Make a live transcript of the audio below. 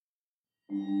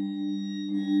Oh,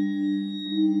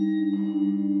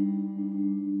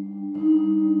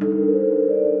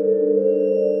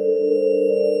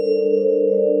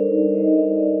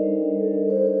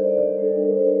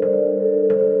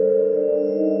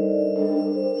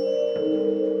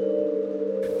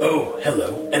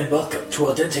 hello, and welcome to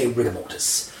Al Dente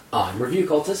Rigamortis. I'm Review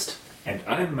Cultist. And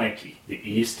I'm Mikey. The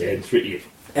E stands for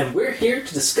evil. And we're here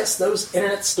to discuss those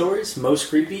internet stories most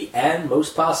creepy and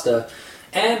most pasta,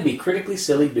 and be critically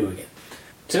silly doing it.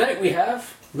 Tonight we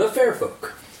have The Fair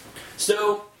Folk.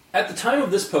 So, at the time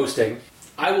of this posting,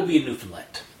 I will be in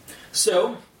Newfoundland.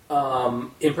 So,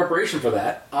 in preparation for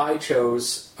that, I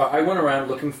went around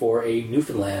looking for a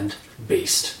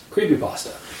Newfoundland-based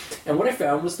creepypasta. And what I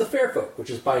found was The Fair Folk, which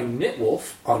is by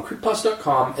Knitwolf on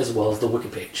creepypasta.com as well as the wiki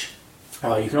page.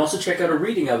 You can also check out a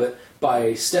reading of it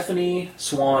by Stephanie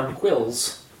Swan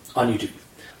Quills on YouTube.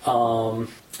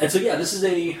 And so this is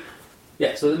the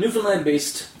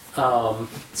Newfoundland-based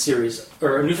series,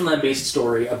 or a Newfoundland-based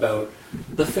story about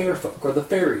the fair folk, or the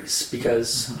fairies,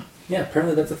 because,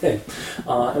 apparently that's a thing.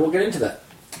 And we'll get into that.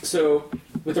 So,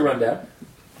 with the rundown,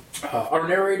 our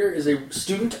narrator is a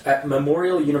student at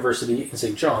Memorial University in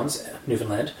St. John's,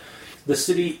 Newfoundland. The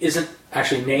city isn't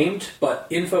actually named, but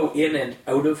info in and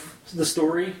out of the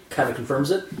story kind of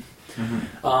confirms it.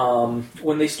 Mm-hmm.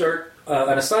 When they start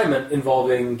an assignment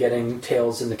involving getting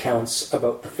tales and accounts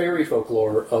about the fairy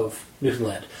folklore of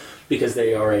Newfoundland, because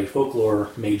they are a folklore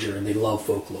major and they love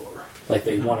folklore. Like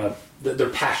they want to, their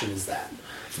passion is that.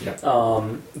 Yep.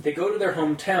 They go to their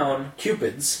hometown,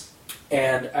 Cupid's,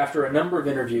 and after a number of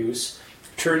interviews,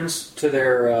 turns to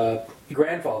their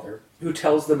grandfather, who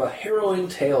tells them a harrowing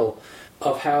tale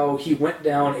of how he went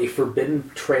down a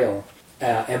forbidden trail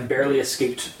and barely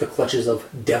escaped the clutches of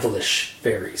devilish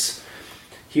fairies.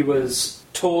 He was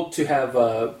told to have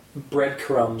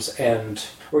breadcrumbs he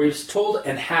was told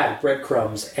and had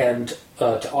breadcrumbs and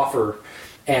to offer,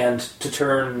 and to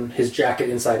turn his jacket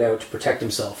inside out to protect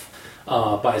himself.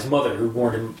 By his mother, who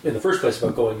warned him in the first place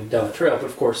about going down the trail. But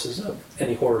of course, as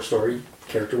any horror story,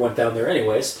 character went down there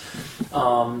anyways.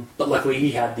 But luckily,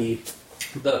 he had the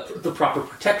proper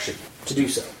protection to do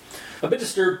so. A bit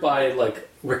disturbed by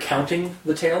recounting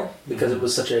the tale because it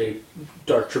was such a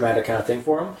dark, traumatic kind of thing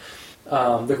for him.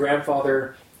 The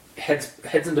grandfather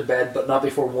heads into bed, but not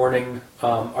before warning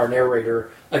our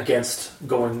narrator against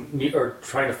going or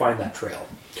trying to find that trail.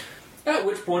 At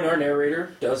which point, our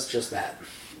narrator does just that.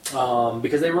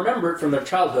 Because they remember it from their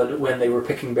childhood when they were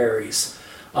picking berries.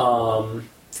 And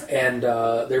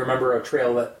they remember a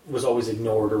trail that was always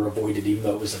ignored or avoided, even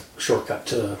though it was a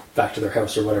shortcut back to their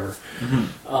house or whatever.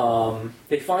 Mm-hmm.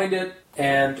 They find it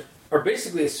and are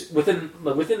basically within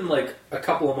a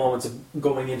couple of moments of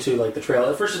going into the trail.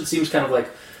 At first, it seems kind of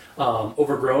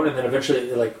overgrown, and then eventually,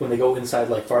 when they go inside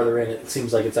farther in, it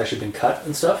seems like it's actually been cut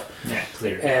and stuff. Yeah,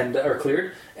 cleared.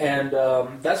 And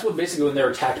that's when they're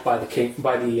attacked by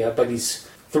by these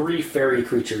three fairy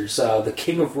creatures: the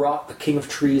King of Rot, the King of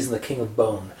Trees, and the King of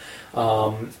Bone.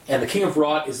 And the King of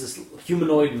Rot is this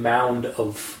humanoid mound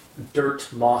of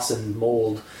dirt, moss, and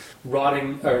mold,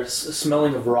 rotting or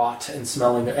smelling of rot and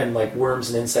worms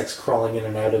and insects crawling in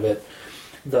and out of it.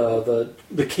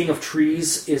 The King of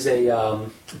Trees is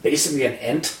basically an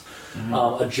ent,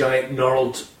 a giant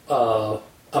gnarled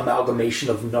amalgamation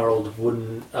of gnarled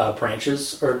wooden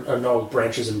branches or gnarled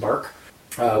branches and bark,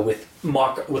 with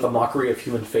a mockery of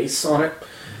human face on it.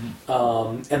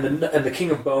 Mm-hmm. And the King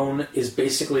of Bone is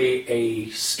basically a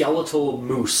skeletal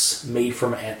moose made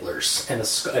from antlers and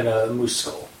a moose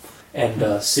skull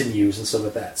and sinews and stuff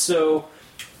like that. So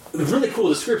really cool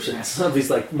descriptions of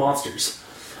these monsters.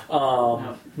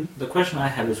 Now, the question I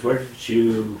have is, where did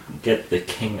you get the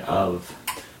King of?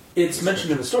 It's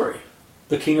mentioned in the story.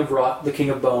 The King of Rot, the King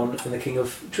of Bone, and the King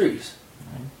of Trees.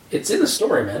 Right. It's in the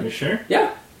story, man. Are you sure?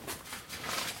 Yeah.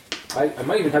 I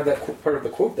might even have that part of the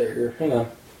quote there. Here, hang on.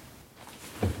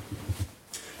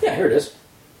 Yeah, here it is.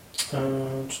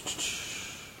 Because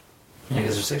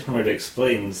there's a section where it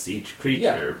explains each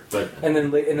creature, but and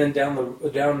then down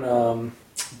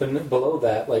below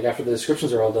that, after the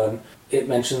descriptions are all done, it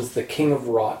mentions the King of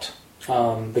Rot,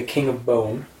 the King of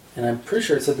Bone, and I'm pretty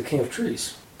sure it said the King of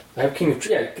Trees. I have King of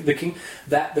Trees.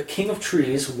 Yeah, the King of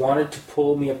Trees wanted to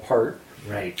pull me apart.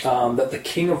 Right. That the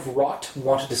King of Rot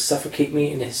wanted to suffocate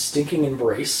me in his stinking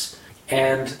embrace,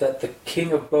 and that the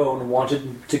King of Bone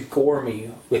wanted to gore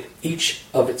me with each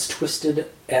of its twisted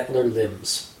antler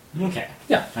limbs. Okay.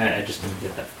 Yeah. I just didn't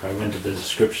get that far. I went to the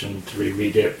description to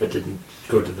reread it, but didn't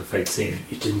go to the fight scene.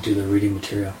 You didn't do the reading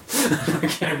material.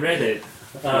 I read it.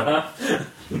 But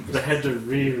I had to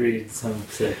reread some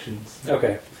sections.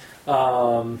 Okay.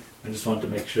 I just wanted to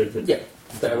make sure that... Yeah.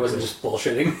 That I wasn't just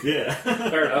bullshitting. Yeah.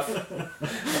 Fair enough.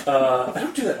 I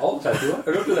don't do that all the time, do I?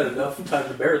 I don't do that enough time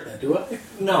to merit that, do I?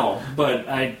 No, but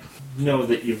I know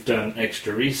that you've done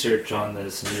extra research on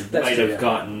this, and you might have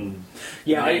gotten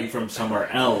name from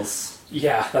somewhere else.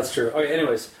 Yeah, that's true. Okay,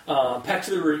 anyways, back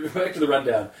to the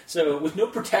rundown. So, with no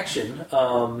protection,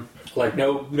 like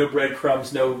no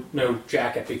breadcrumbs, no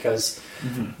jacket because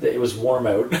it was warm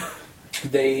out.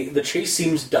 The chase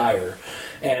seems dire,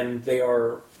 and they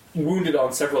are wounded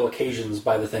on several occasions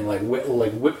by the thing, like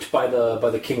whipped by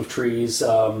the King of Trees,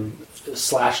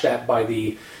 slashed at by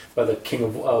the King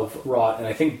of Rot, and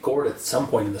I think gored at some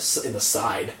point in the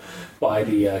side by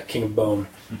the King of Bone.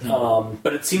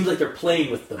 But it seems like they're playing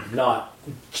with them, not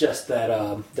just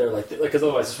that they're like because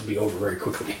otherwise this would be over very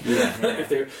quickly. If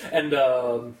they're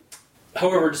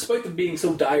however, despite them being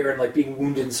so dire and like being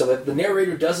wounded, so that the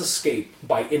narrator does escape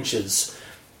by inches,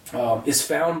 is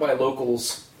found by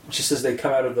locals just as they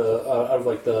come out of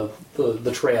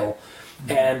the trail,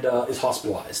 and is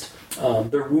hospitalized.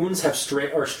 Their wounds are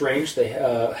strange. They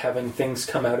having things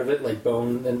come out of it like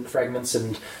bone and fragments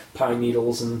and pine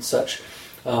needles and such.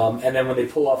 And then when they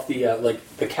pull off the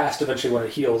cast, eventually when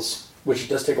it heals, which it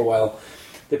does take a while,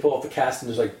 they pull off the cast and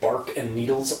there's like bark and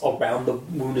needles around the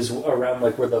wound, around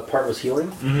like where the part was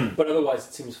healing. But otherwise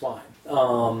it seems fine.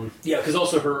 Because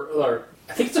also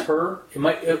I think it's a her. It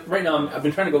might right now. I've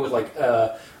been trying to go with like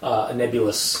a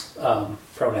nebulous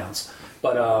pronouns,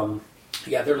 but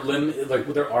their limb,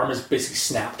 like their arm, is basically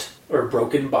snapped or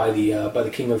broken by the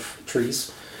King of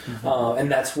Trees, and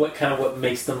that's what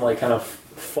makes them like kind of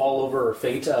fall over or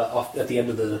faint off at the end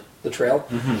of the trail.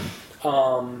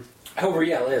 However,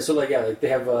 they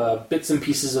have bits and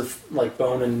pieces of like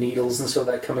bone and needles and so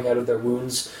that coming out of their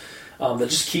wounds. That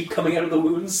just keep coming out of the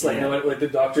wounds, like the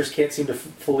doctors can't seem to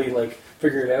fully like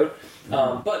figure it out.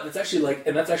 But it's actually like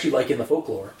in the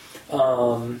folklore.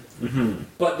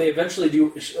 But they eventually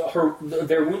do.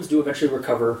 Their wounds do eventually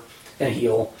recover and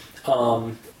heal,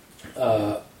 and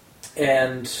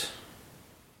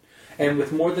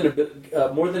with more than a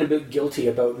bit guilty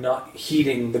about not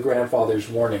heeding the grandfather's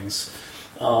warnings.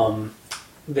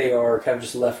 They are kind of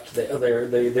just left. They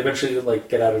eventually like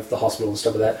get out of the hospital and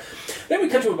stuff like that. Then we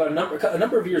come to about a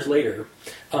number of years later,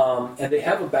 and they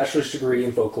have a bachelor's degree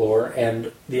in folklore,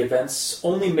 and the events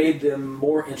only made them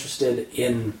more interested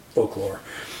in folklore.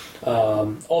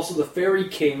 Also, the fairy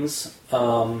kings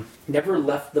never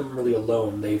left them really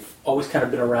alone. They've always kind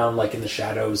of been around, like in the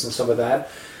shadows and stuff like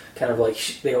that. Kind of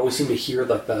like they always seem to hear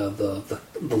like the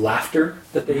laughter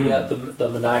that they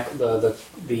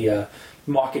the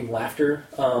mocking laughter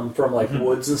from like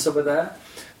woods and stuff like that,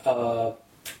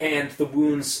 and the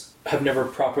wounds have never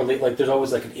properly there's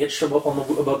always like an itch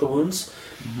about the wounds.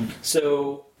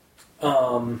 So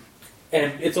and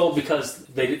it's all because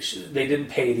they didn't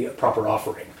pay the proper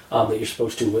offering that you're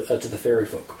supposed to the fairy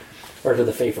folk or to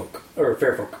the fae folk or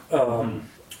fair folk.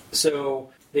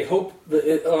 So they hope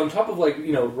that on top of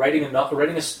writing a novel,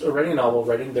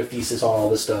 writing their thesis on all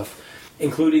this stuff,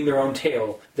 including their own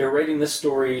tale, they're writing this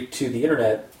story to the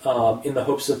internet in the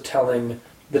hopes of telling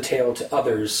the tale to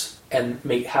others and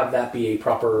have that be a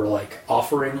proper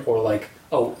offering or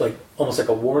almost like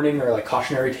a warning or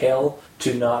cautionary tale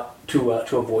to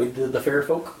avoid the fair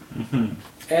folk.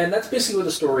 And that's basically where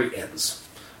the story ends.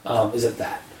 Is at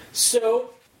that.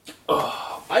 So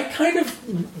I kind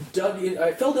of dug in.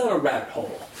 I fell down a rabbit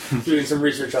hole doing some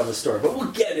research on the story, but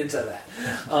we'll get into that.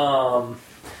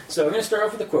 So I'm going to start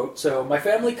off with a quote. So, my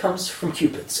family comes from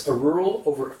Cupid's, a rural,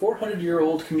 over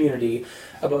 400-year-old community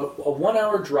about a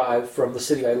 1-hour drive from the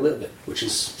city I live in, which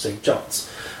is St.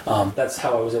 John's. That's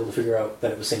how I was able to figure out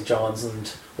that it was St. John's and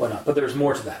whatnot, but there's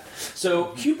more to that.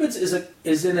 So, Cupid's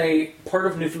is in a part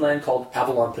of Newfoundland called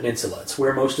Avalon Peninsula. It's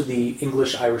where most of the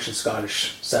English, Irish, and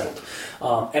Scottish settled.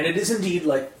 And it is indeed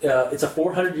it's a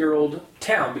 400-year-old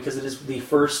town because it is the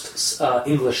first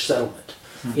English settlement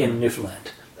in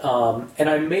Newfoundland. And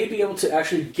I may be able to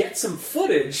actually get some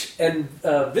footage and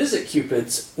visit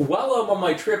Cupid's while I'm on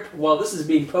my trip while this is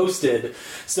being posted.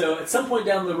 So at some point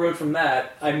down the road from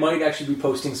that, I might actually be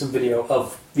posting some video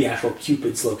of the actual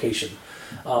Cupid's location.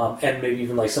 And maybe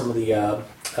even some of the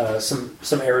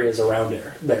some areas around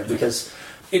there because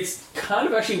it's kind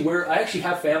of actually where I actually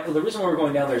have family. The reason why we're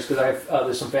going down there is because I have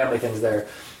there's some family things there.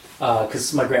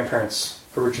 Because my grandparents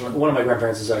originally, one of my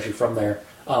grandparents is actually from there.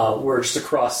 We're just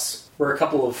across. We're a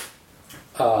couple of.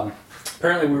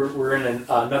 Apparently, we're in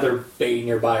another bay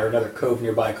nearby or another cove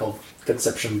nearby called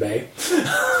Conception Bay.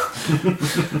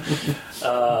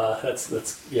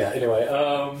 That's yeah. Anyway,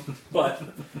 but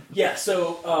yeah.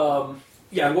 So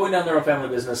I'm going down there on family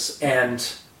business and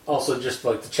also just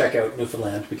to check out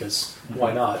Newfoundland because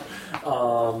why not?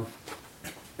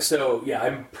 So, yeah,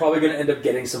 I'm probably going to end up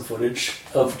getting some footage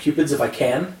of cupids if I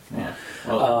can. Yeah.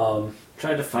 Well,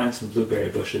 try to find some blueberry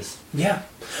bushes. Yeah.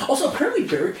 Also, apparently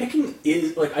berry picking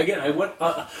is, like, again, I went...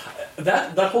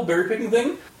 that whole berry picking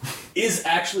thing is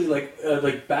actually,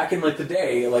 like back in, like, the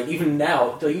day, like, even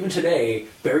now, like, even today,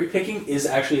 berry picking is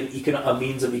actually a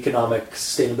means of economic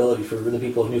sustainability for the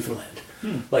people of Newfoundland.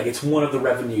 Like, it's one of the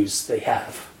revenues they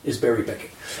have, is berry picking.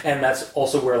 And that's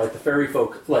also where, like, the fairy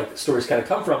folk, like, stories kind of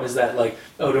come from, is that, like,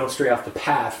 oh, don't stray off the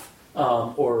path,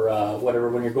 or whatever,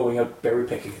 when you're going out berry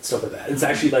picking and stuff like that. It's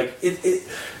actually, like,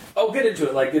 I'll get into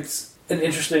it, like, it's an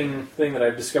interesting thing that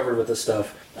I've discovered with this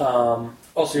stuff.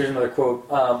 Also, here's another quote.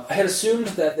 I had assumed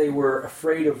that they were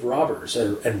afraid of robbers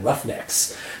and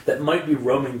roughnecks that might be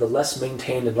roaming the less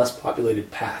maintained and less populated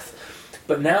path.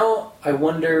 But now I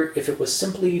wonder if it was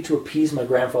simply to appease my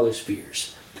grandfather's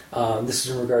fears. This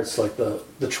is in regards to, like,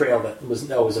 the trail that was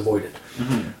always avoided.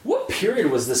 Mm-hmm. What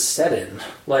period was this set in?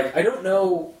 Like, I don't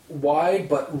know why,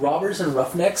 but robbers and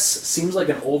roughnecks seems like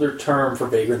an older term for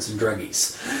vagrants and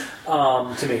druggies,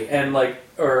 to me. And, like,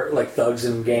 or, like, thugs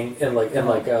and gang, and, like,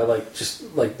 just,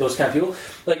 like, those kind of people.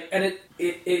 Like, and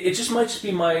it just might just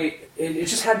be it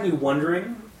just had me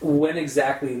wondering when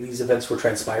exactly these events were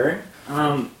transpiring.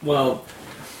 Well...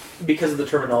 Because of the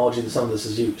terminology that some of this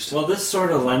is used. Well, this sort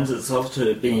of lends itself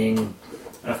to it being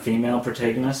a female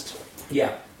protagonist.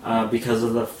 Yeah. Because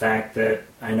of the fact that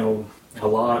I know a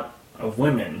lot of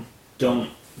women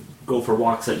don't go for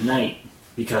walks at night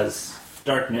because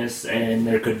darkness and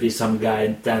there could be some guy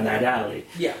down that alley.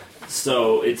 Yeah.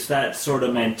 So it's that sort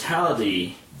of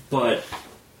mentality, but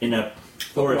in a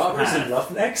forest robbers path. And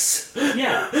roughnecks.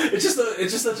 Yeah, it's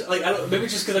just such, like, I don't, maybe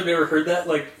it's just because I've never heard that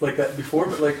like that before.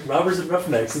 But, like, robbers and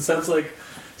roughnecks, it sounds like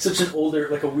such an older,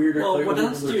 like a weirder. Well, like, what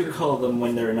else do you call them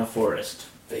when they're in a forest?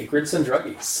 Vagrants and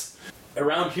druggies.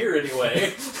 Around here,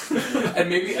 anyway. And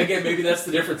maybe that's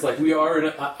the difference. Like, we are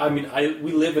in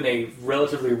we live in a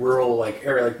relatively rural, like,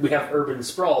 area. Like, we have urban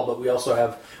sprawl, but we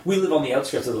live on the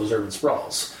outskirts of those urban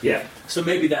sprawls. Yeah. So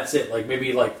maybe that's it. Like,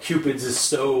 maybe, like, Cupid's is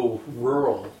so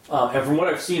rural. And from what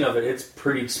I've seen of it, it's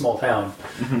pretty small town.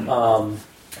 Mm-hmm.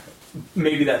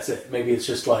 Maybe that's it. Maybe it's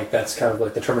just, like, that's kind of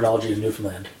like the terminology of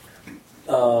Newfoundland.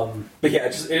 But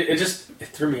yeah, it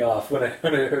threw me off when I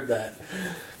heard that.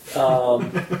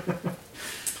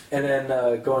 And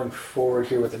then going forward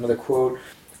here with another quote.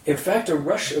 In fact, a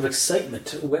rush of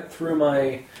excitement went through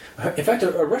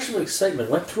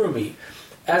me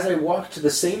as I walked the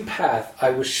same path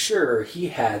I was sure he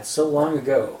had so long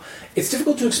ago. It's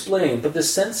difficult to explain, but the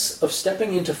sense of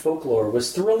stepping into folklore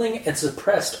was thrilling and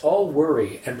suppressed all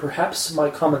worry and perhaps my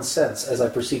common sense as I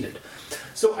proceeded.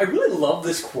 So I really love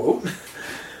this quote.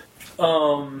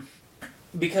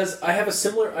 Because I have a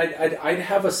similar, I'd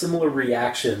have a similar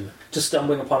reaction to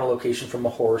stumbling upon a location from a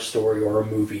horror story or a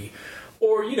movie,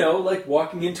 or, you know, like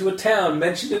walking into a town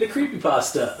mentioned in a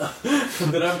creepypasta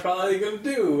that I'm probably going to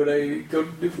do when I go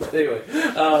to Newfoundland. Anyway,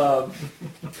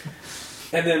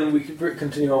 and then we can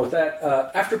continue on with that.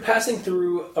 After passing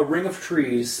through a ring of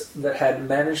trees that had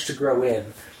managed to grow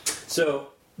in, so.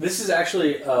 This is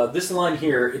actually this line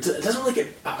here. It doesn't really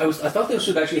get. I thought they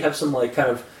should actually have some, like, kind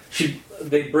of.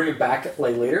 They'd bring it back,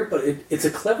 like, later, but it's a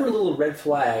clever little red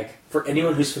flag for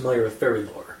anyone who's familiar with fairy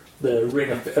lore. The ring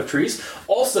of trees.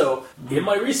 Also, in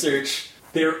my research,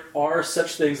 there are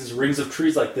such things as rings of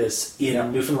trees like this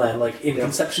in Newfoundland, like in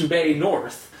Conception Bay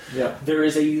North. Yeah. There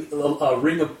is a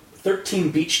ring of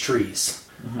 13 beech trees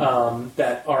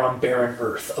that are on barren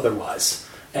earth otherwise,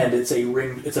 and it's a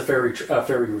ring. It's a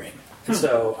fairy ring.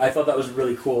 So I thought that was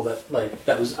really cool. That, like,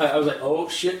 that was I was like, oh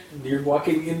shit, you're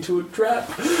walking into a trap.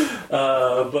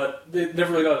 But it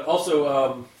never really got.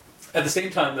 Also, at the same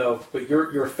time though, but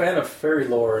you're a fan of fairy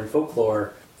lore and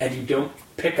folklore, and you don't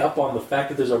pick up on the fact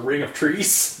that there's a ring of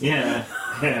trees. Yeah.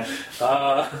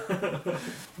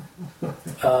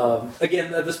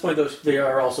 Again, at this point, though, they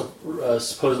are also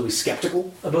supposedly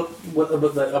skeptical about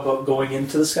going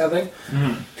into this kind of thing.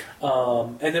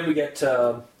 Mm-hmm. And then we get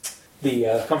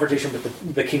the confrontation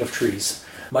with the King of Trees.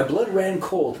 My blood ran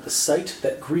cold at the sight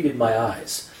that greeted my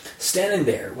eyes. Standing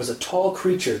there was a tall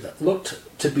creature that looked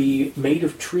to be made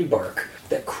of tree bark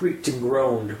that creaked and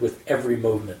groaned with every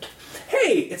movement.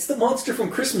 Hey, it's the monster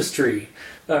from Christmas Tree,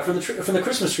 from the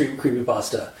Christmas Tree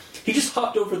creepypasta. He just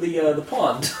hopped over the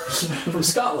pond from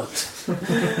Scotland.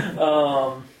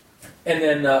 And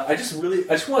then I just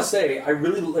want to say I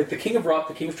really like the King of Rock,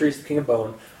 the King of Trees, the King of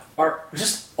Bone are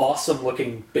just awesome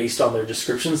looking based on their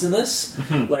descriptions in this.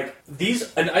 Mm-hmm. Like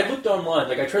these, and I looked online,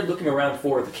 like I tried looking around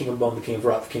for the King of Bone, the King of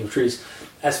Rock, the King of Trees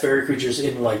as fairy creatures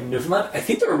in like Newfoundland. I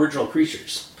think they're original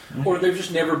creatures. or they've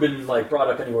just never been like brought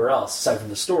up anywhere else aside from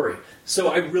the story. So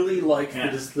I really like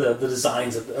the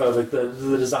designs of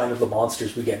the design of the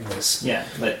monsters we get in this. Yeah,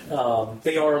 but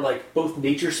they are like both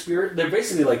nature spirit. They're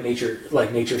basically like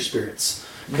nature spirits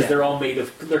because they're all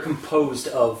they're composed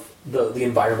of the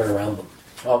environment around them.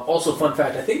 Also, fun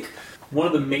fact: I think one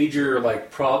of the major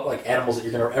animals that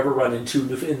you're going to ever run into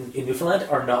in Newfoundland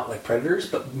are not like predators,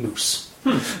 but moose.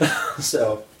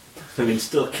 So they can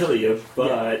still kill you,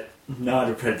 but not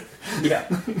a predator. Yeah.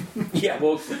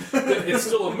 Well, it's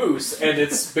still a moose, and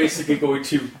it's basically going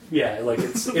to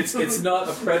it's not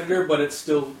a predator, but it's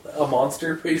still a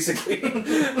monster. Basically,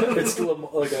 it's still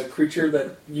a creature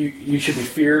that you should be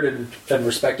feared and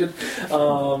respected.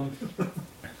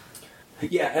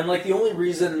 Yeah, and like the only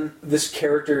reason this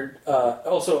character,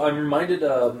 also I'm reminded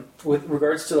with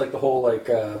regards to like the whole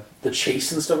the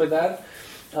chase and stuff like that,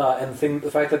 and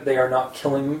the fact that they're not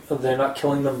killing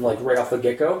them like right off the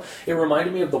get go. It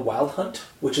reminded me of the Wild Hunt,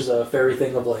 which is a fairy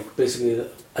thing of like basically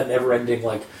a never ending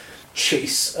like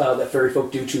chase that fairy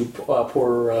folk do to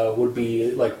poor would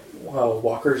be like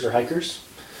walkers or hikers.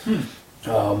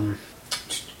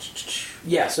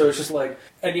 Yeah, so it's just like.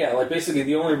 And yeah, like basically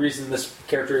the only reason this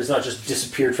character is not just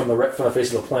disappeared from the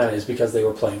face of the planet is because they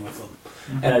were playing with them,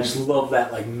 and I just love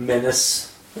that like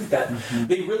menace. Like that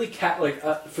they really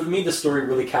for me the story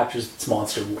really captures its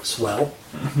monster as well.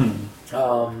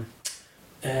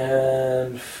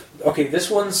 And okay, this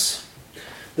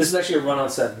is actually a run-on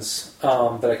sentence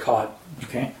that I caught.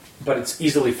 Okay, but it's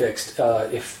easily fixed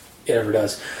if it ever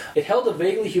does. It held a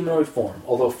vaguely humanoid form,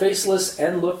 although faceless,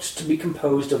 and looked to be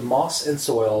composed of moss and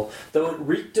soil, though it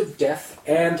reeked of death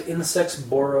and insects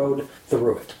burrowed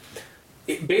through it.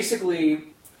 It basically,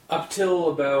 up till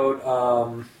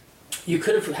about, you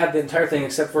could have had the entire thing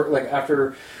except for, like,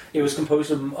 after it was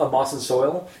composed of moss and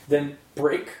soil, then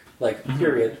break, like,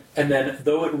 period, and then,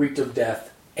 though it reeked of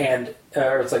death, and,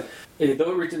 or it's like,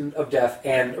 though it reeked of death,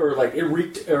 and, or like, it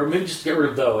reeked, or maybe just get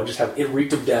rid of though, and just have it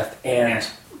reeked of death, and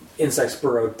insects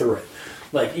burrowed through it.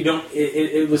 Like, you don't,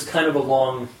 it was kind of a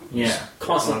long,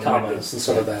 constant commas and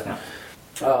stuff like that.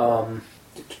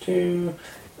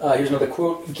 Here's another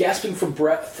quote. Gasping for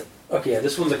breath. Okay,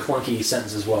 this one's a clunky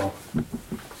sentence as well.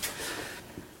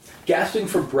 Gasping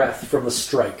for breath from the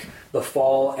strike, the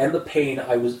fall, and the pain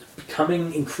I was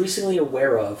becoming increasingly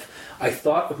aware of, I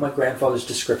thought of my grandfather's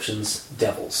descriptions,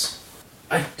 devils.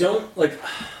 I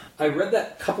read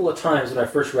that a couple of times when I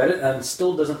first read it, and it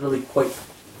still doesn't really quite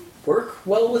work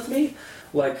well with me.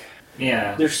 Like,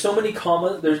 there's so many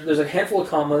commas, there's a handful of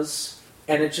commas,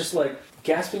 and it's just like,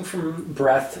 gasping from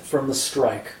breath from the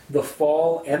strike, the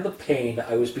fall, and the pain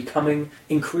I was becoming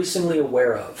increasingly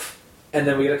aware of. And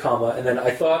then we get a comma, and then I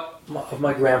thought of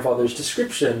my grandfather's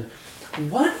description.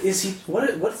 What is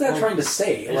that trying to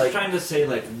say? It's trying to say,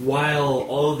 like, while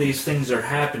all these things are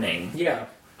happening,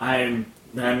 my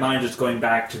mind is going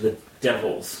back to the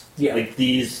devils. Yeah. Like,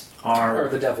 these are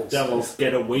the devils. Devils,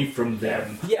 get away from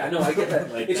them. Yeah, no, I get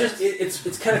that. Like,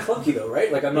 it's kind of clunky though,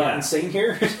 right? Like, I'm not insane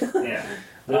here.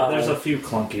 There's a few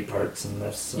clunky parts in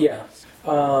this.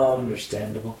 So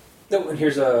understandable. Oh, and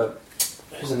here's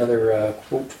another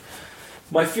quote.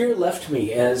 My fear left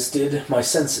me, as did my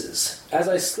senses, as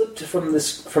I slipped from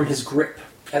his grip.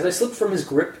 As I slipped from his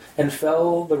grip and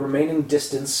fell the remaining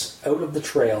distance out of the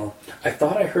trail, I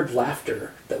thought I heard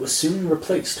laughter that was soon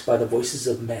replaced by the voices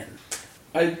of men.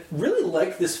 I really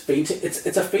like this fainting. It's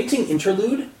a fainting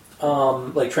interlude,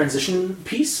 like transition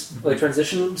piece, like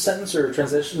transition sentence or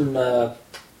transition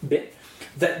bit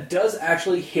that does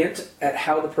actually hint at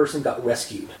how the person got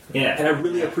rescued. Yeah, and I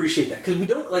really appreciate that because we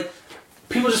don't like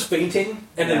people just fainting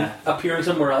and then appearing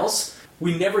somewhere else.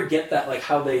 We never get that, like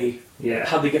how they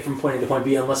get from point A to point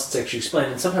B unless it's actually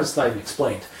explained, and sometimes it's not even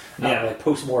explained, like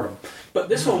post mortem. But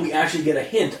this one, we actually get a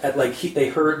hint at they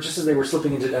heard just as they were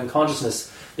slipping into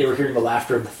unconsciousness, they were hearing the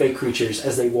laughter of the fake creatures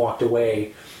as they walked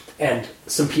away, and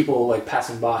some people like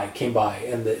passing by came by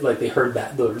and they heard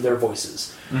their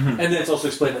voices, and then it's also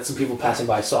explained that some people passing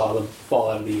by saw them fall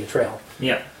out of the trail.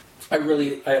 Yeah, I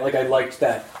liked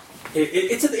that.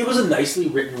 It was a nicely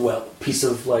written piece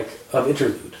of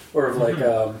interlude or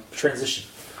of transition.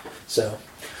 So,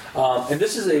 and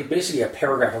this is basically a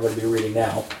paragraph I'm going to be reading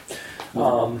now.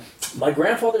 My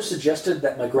grandfather suggested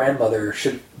that my grandmother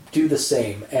should do the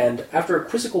same, and after a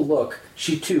quizzical look,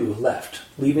 she too left,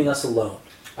 leaving us alone.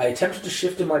 I attempted to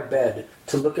shift in my bed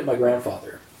to look at my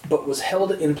grandfather, but was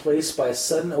held in place by a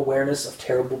sudden awareness of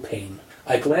terrible pain.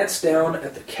 I glanced down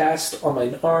at the cast on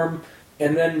my arm,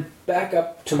 and then back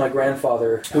up to my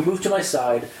grandfather, who moved to my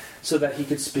side so that he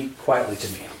could speak quietly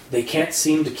to me. They can't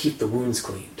seem to keep the wounds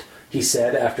cleaned, he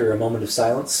said after a moment of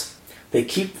silence. They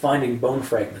keep finding bone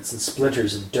fragments and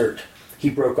splinters and dirt. He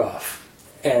broke off,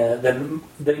 and then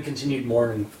continued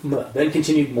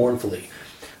mournfully.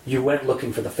 You went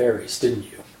looking for the fairies, didn't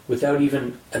you? Without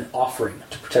even an offering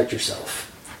to protect yourself.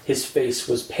 His face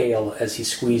was pale as he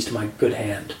squeezed my good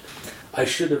hand. I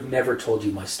should have never told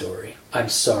you my story. I'm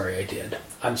sorry I did.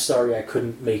 I'm sorry I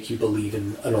couldn't make you believe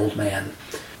in an old man.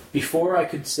 Before I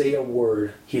could say a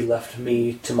word, he left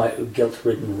me to my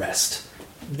guilt-ridden rest.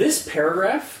 This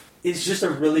paragraph is just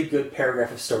a really good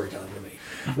paragraph of storytelling to me.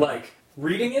 Like,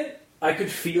 reading it, I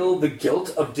could feel the guilt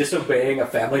of disobeying a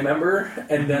family member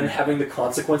and then having the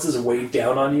consequences weighed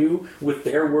down on you with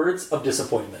their words of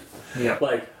disappointment. Yeah.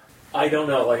 Like, I don't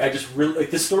know. Like, I just really...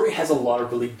 Like, this story has a lot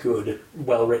of really good,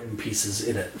 well-written pieces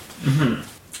in it.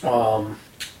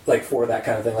 Like, for that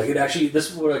kind of thing. Like, it actually...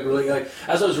 This was, like, really... Like,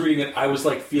 as I was reading it, I was,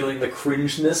 like, feeling the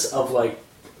cringeness of, like,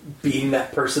 being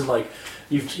that person, like...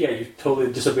 You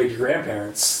totally disobeyed your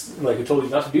grandparents. Like, you told you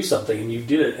not to do something, and you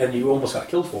did it, and you almost got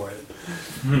killed for it.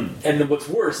 And then what's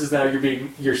worse is now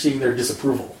you're seeing their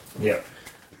disapproval. Yeah.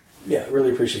 Yeah,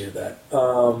 really appreciated that.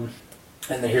 And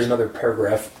then here's another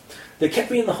paragraph. They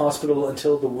kept me in the hospital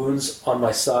until the wounds on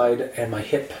my side and my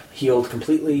hip healed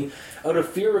completely, out of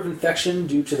fear of infection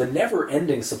due to the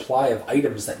never-ending supply of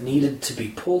items that needed to be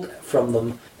pulled from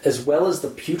them, as well as the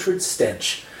putrid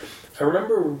stench. I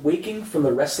remember waking from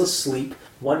the restless sleep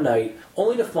one night,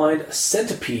 only to find a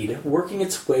centipede working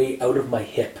its way out of my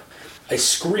hip. I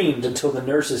screamed until the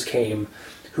nurses came,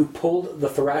 who pulled the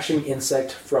thrashing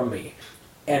insect from me.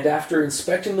 And after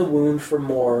inspecting the wound for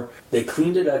more, they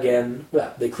cleaned it again,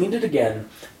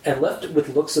 and left it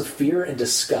with looks of fear and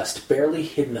disgust barely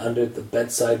hidden under the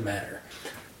bedside manner.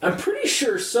 I'm pretty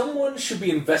sure someone should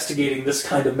be investigating this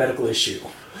kind of medical issue.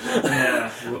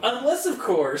 Yeah. Unless, of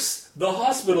course, the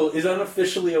hospital is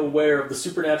unofficially aware of the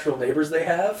supernatural neighbors they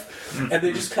have, and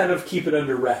they just kind of keep it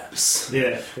under wraps.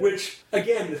 Yeah. Which,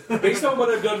 again, based on what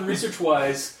I've done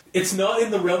research-wise, it's not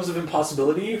in the realms of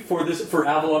impossibility for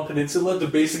Avalon Peninsula to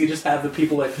basically just have the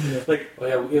people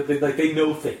they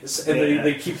know things and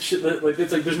they keep shit. Like,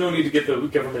 it's like there's no need to get the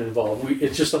government involved.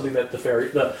 It's just something that the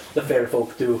fair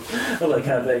folk do, like,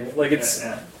 kind of thing. Like, it's.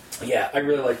 Yeah, I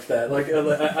really liked that. Like,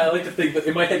 I like to think that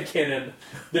in my head canon,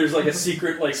 there's like a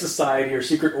secret like society or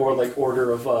secret or like order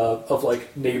of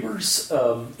like neighbors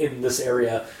in this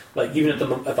area. Like, even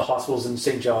at the hospitals in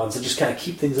St. John's, that just kind of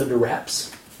keep things under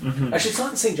wraps. Actually, it's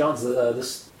not in St. John's.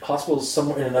 This hospital is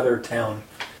somewhere in another town,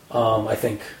 I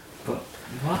think. But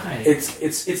why?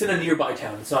 It's in a nearby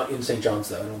town. It's not in St. John's,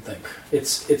 though. I don't think.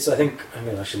 It's. I think. I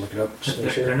mean, I should look it up. Just to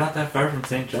make sure. They're not that far from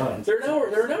St. John's. They're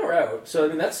an hour out. So I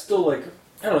mean, that's still like,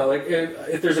 I don't know. Like,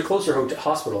 if there's a closer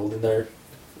hospital, then there.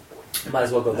 Might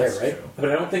as well go there, right? True.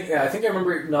 But I don't think. I think I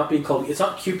remember it not being called. It's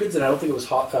not Cupid's, and I don't think it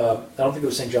was. I don't think it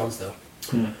was St. John's, though.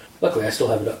 Luckily, I still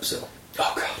have it up. So.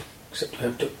 Oh God. Except I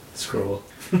have to scroll.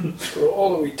 Scroll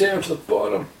all the way down to the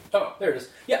bottom. Oh, there it is.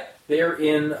 Yeah, they're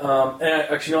in. And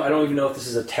actually, no, I don't even know if this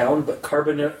is a town, but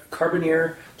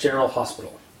Carbonear General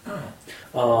Hospital.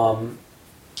 Oh.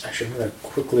 Actually, I'm going to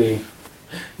quickly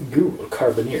Google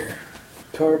Carbonear.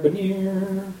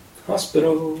 Carbonear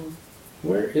Hospital.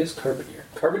 Where is Carbonear?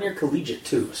 Carbonear Collegiate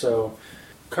too. So,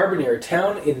 Carbonear, a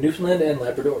town in Newfoundland and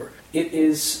Labrador. It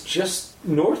is just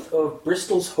north of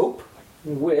Bristol's Hope,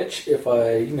 which, if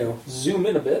I zoom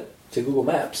in a bit to Google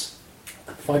Maps,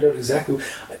 find out exactly.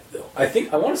 I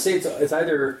think I want to say it's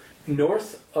either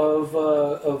north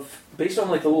of based on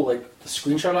like the little like the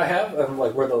screenshot I have of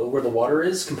like where the water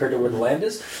is compared to where the land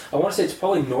is. I want to say it's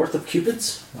probably north of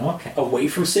Cupid's. Okay. Away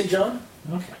from St. John.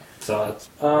 Okay. So it's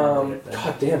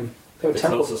God damn. They have the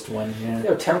closest one. Yeah. They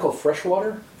have a town called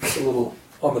Freshwater. It's a little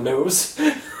on the nose.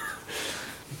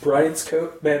 Bryant's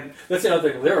Cove. Man, that's the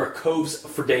other thing. There are coves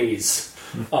for days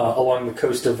along the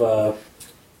coast of.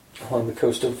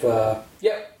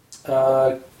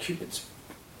 Cupid's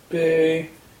Bay.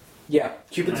 Yeah,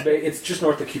 Cupid's Bay. It's just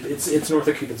north of Cupid. It's north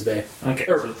of Cupid's Bay. Okay.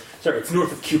 Sorry, it's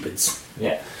north of Cupid's.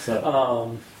 Yeah.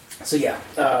 So. So yeah.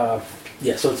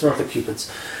 So it's north of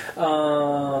Cupid's.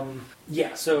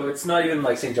 Yeah. So it's not even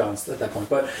like St. John's at that point.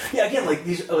 But yeah, again, like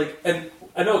these, like, and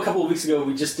I know a couple of weeks ago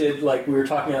we just did like we were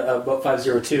talking about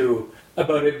 502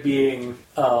 about it being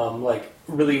like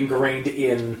really ingrained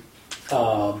in.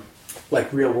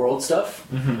 Like real world stuff,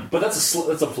 but that's a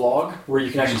vlog where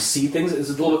you can actually see things. It's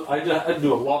a little. I had to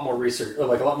do a lot more research, or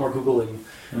like a lot more googling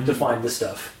to find this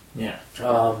stuff. Yeah.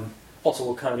 Also,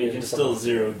 we'll kind of you can still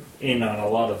zero in on a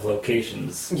lot of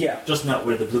locations. Yeah. Just not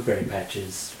where the blueberry patch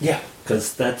is. Yeah.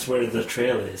 Because that's where the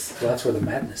trail is. Well, that's where the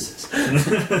madness is.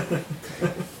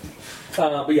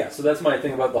 But yeah, so that's my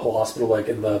thing about the whole hospital, like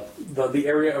in the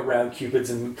area around Cupid's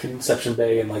and Conception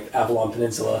Bay and like Avalon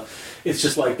Peninsula. It's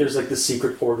just like there's like this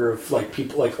secret order of like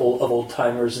people like old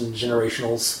timers and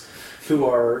generationals who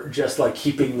are just like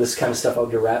keeping this kind of stuff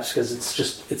under wraps because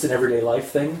it's an everyday life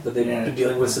thing that they've been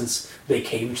dealing with since they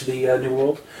came to the New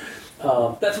World.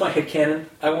 That's my headcanon.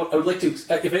 I would like to,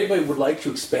 if anybody would like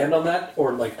to expand on that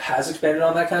or like has expanded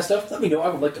on that kind of stuff, let me know. I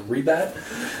would like to read that.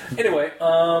 Anyway,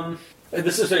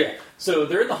 So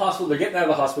they're in the hospital, they're getting out of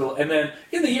the hospital, and then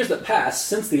in the years that passed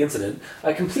since the incident,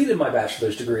 I completed my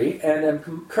bachelor's degree and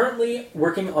am currently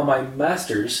working on my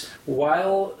master's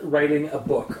while writing a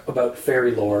book about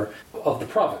fairy lore of the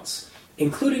province,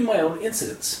 including my own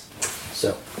incidents.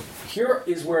 So, here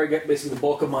is where I get basically the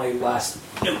bulk of my last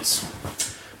notes.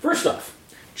 First off,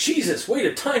 Jesus, wait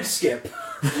a time skip!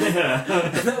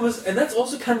 and that's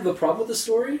also kind of the problem with the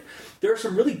story. There are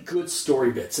some really good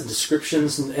story bits and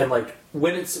descriptions, and like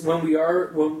when we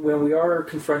are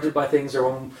confronted by things or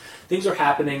when things are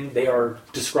happening, they are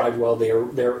described well.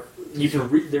 They're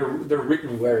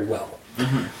written very well.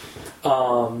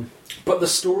 Mm-hmm. But the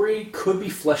story could be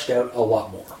fleshed out a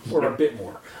lot more, or a bit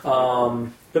more.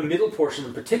 The middle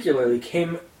portion, particularly,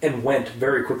 came and went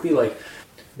very quickly. Like.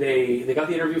 They got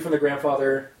the interview from their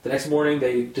grandfather. The next morning,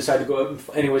 they decide to go out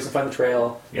anyways and find the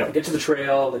trail. Yep. They get to the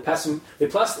trail. They pass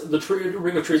the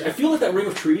ring of trees. I feel like that ring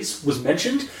of trees was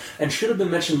mentioned and should have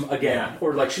been mentioned again,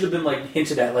 or like should have been like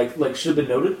hinted at, like should have been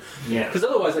noted. Yeah. Because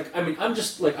otherwise, like I mean, I'm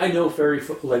just like I know fairy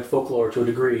folklore to a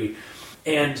degree,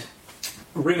 and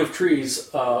ring of trees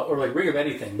or like ring of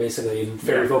anything basically in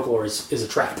fairy folklore is a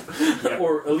trap,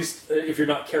 or at least if you're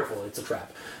not careful, it's a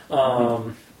trap.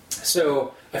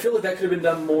 So I feel like that could have been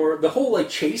done more. The whole like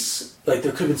chase, like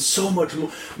there could have been so much more.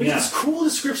 We get these cool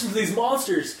descriptions of these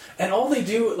monsters, and all they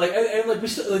do, like, and like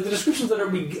the descriptions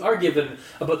that we are given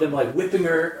about them, like whipping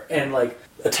her and like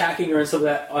attacking her and stuff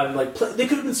like that. On like they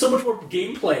could have been so much more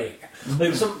gameplay,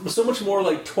 like so much more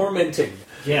like tormenting.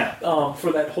 Yeah.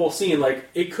 For that whole scene, like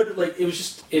it could like it was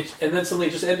just it, and then suddenly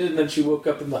it just ended, and then she woke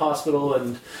up in the hospital,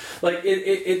 and like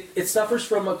it suffers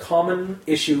from a common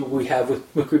issue we have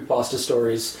with creepypasta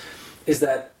stories, is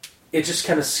that it just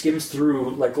kind of skims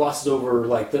through, like glosses over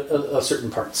like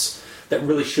certain parts that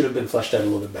really should have been fleshed out a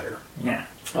little bit better. Yeah.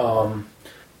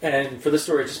 And for this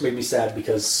story, it just made me sad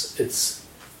because it's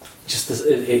just this.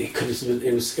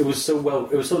 It was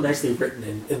so nicely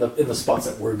written in the spots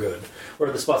that were good, or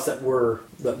the spots that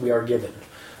we are given.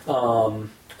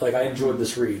 Like I enjoyed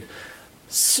this read.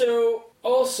 So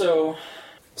also,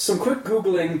 some quick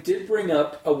Googling did bring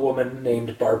up a woman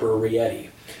named Barbara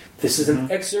Rietti. This is an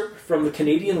excerpt from the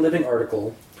Canadian Living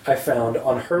article I found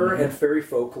on her and fairy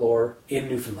folklore in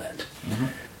Newfoundland.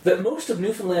 That most of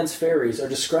Newfoundland's fairies are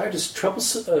described as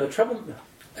troublemakers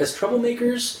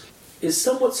is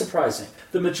somewhat surprising.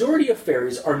 The majority of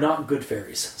fairies are not good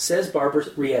fairies, says Barbara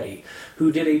Rietti,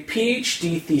 who did a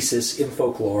PhD thesis in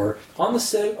folklore on the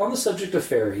subject of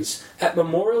fairies at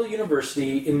Memorial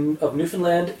University of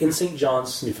Newfoundland in St.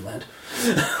 John's, Newfoundland.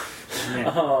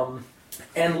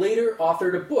 And later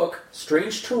authored a book,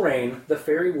 Strange Terrain, The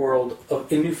Fairy World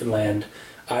in Newfoundland,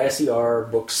 ISER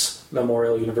Books,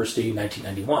 Memorial University,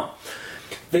 1991.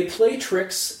 They play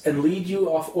tricks and lead you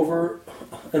over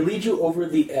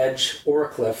the edge or a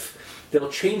cliff. They'll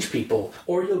change people,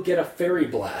 or you'll get a fairy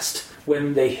blast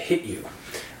when they hit you.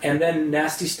 And then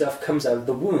nasty stuff comes out of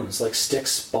the wounds, like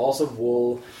sticks, balls of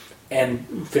wool,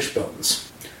 and fish bones.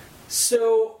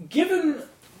 So, given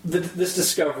this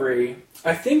discovery,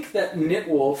 I think that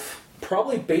Knitwolf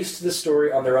probably based this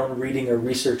story on their own reading or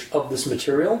research of this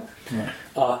material.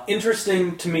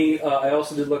 Interesting to me, I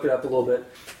also did look it up a little bit.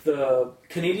 The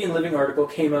Canadian Living article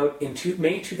came out in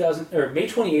May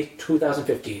 28th,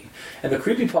 2015, and the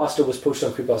creepypasta was posted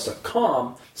on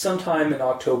creepypasta.com sometime in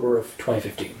October of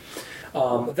 2015.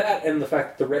 That and the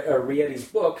fact that Rietti's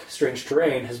book, Strange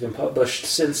Terrain, has been published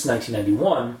since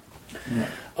 1991.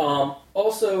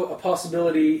 Also, a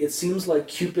possibility, it seems like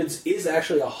Cupid's is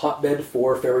actually a hotbed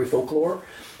for fairy folklore,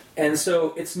 and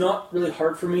so it's not really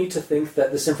hard for me to think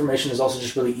that this information is also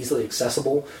just really easily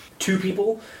accessible to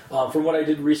people. From what I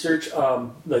did research,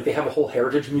 like they have a whole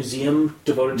heritage museum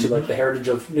devoted to like the heritage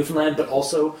of Newfoundland, but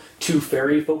also to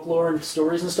fairy folklore and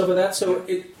stories and stuff like that. So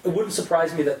it wouldn't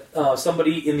surprise me that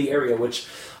somebody in the area, which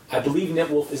I believe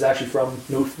Knitwolf is actually from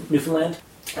Newfoundland,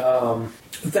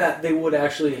 that they would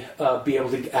actually be able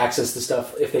to access the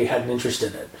stuff if they had an interest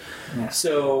in it.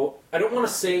 So I don't want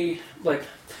to say like.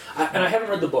 And I haven't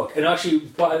read the book, and actually,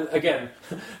 but again,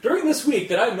 during this week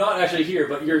that I'm not actually here,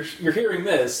 but you're hearing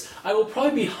this, I will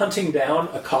probably be hunting down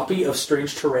a copy of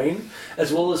Strange Terrain,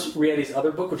 as well as Rietti's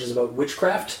other book, which is about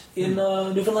witchcraft in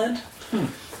Newfoundland.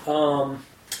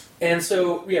 And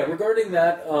so, yeah, regarding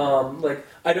that,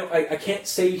 I can't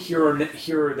say here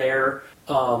or there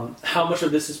how much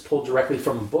of this is pulled directly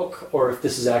from a book, or if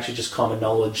this is actually just common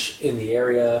knowledge in the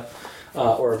area,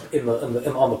 or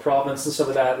on the province and stuff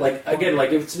like that. Like again,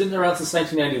 like if it's been around since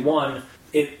 1991,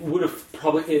 it would have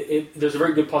probably. There's a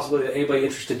very good possibility that anybody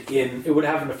interested in it would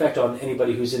have an effect on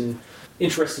anybody who's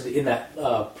interested in that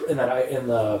in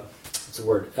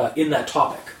that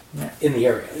topic in the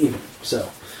area even so.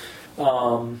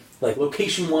 Like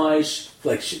location-wise,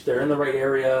 like they're in the right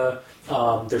area.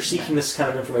 They're seeking this kind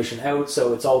of information out,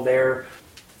 so it's all there.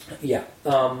 Yeah,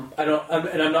 I'm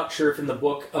not sure if in the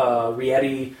book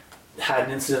Rieti had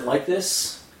an incident like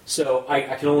this. So I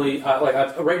can only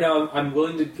right now I'm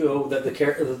willing to go that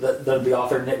the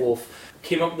author Nitwolf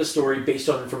came up with the story based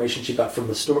on information she got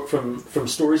from from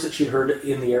stories that she'd heard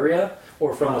in the area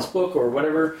or from this book or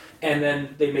whatever, and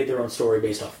then they made their own story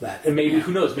based off of that. And maybe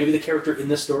who knows? Maybe the character in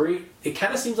this story, it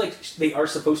kind of seems like they are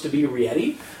supposed to be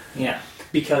Rieti,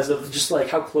 because of just like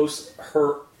how close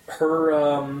her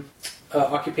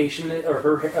occupation or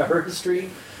her history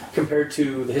compared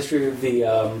to the history of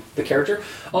the character.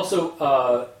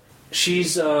 Also,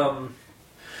 she's the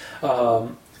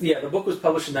book was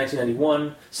published in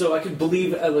 1991, so I could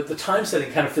believe like the time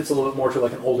setting kind of fits a little bit more to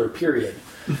like an older period,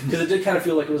 because it did kind of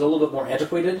feel like it was a little bit more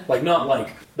antiquated, like not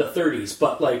like the 30s,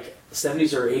 but like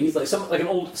 70s or 80s, like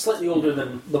slightly older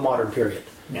than the modern period.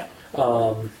 Yeah.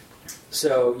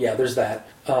 So yeah, there's that.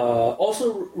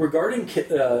 Also regarding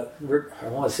I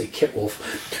want to say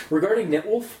Kitwolf, regarding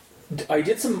Nitwolf, I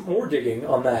did some more digging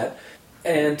on that,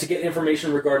 and to get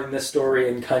information regarding this story,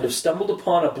 and kind of stumbled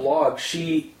upon a blog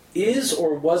she is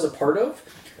or was a part of,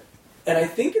 and I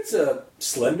think it's a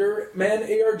Slender Man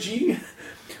ARG.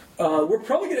 We're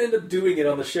probably going to end up doing it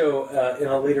on the show in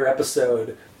a later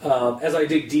episode as I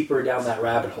dig deeper down that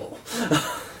rabbit hole.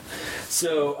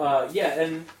 So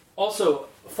and also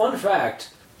fun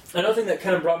fact, another thing that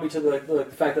kind of brought me to the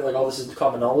fact that like all this is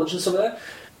common knowledge and stuff like that.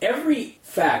 Every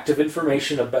fact of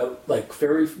information about like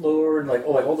fairy lore and like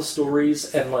all the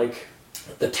stories and like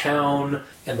the town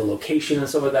and the location and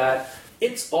stuff like that,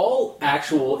 it's all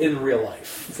actual in real life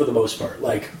for the most part.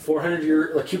 Like 400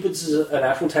 years, like Cupid's is an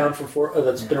actual town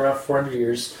that's been around for 400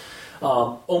 years.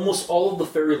 Almost all of the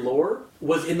fairy lore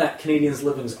was in that Canadians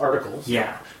Living's article.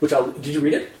 Yeah. Did you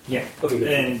read it? Yeah. Okay,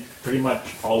 good. And pretty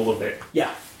much all of it.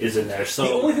 Yeah. Is in there. So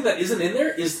the only thing that isn't in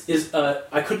there is the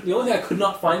only thing I could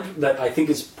not find that I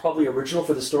think is probably original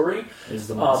for the story is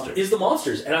the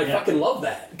monsters. And I fucking love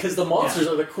that, because the monsters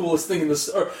are the coolest thing in this.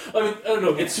 Or I mean, I don't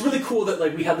know. It's really cool that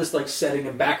like we have this like setting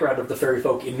and background of the fairy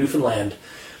folk in Newfoundland,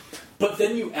 but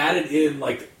then you added in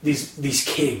like these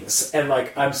kings, and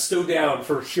like I'm so down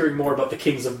for hearing more about the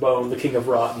kings of bone, the king of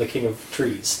rot, and the king of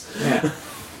trees. Yeah.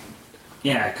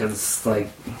 Yeah, because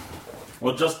like,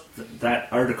 well, just that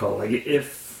article. Like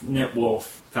if Nitwolf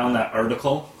found that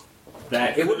article,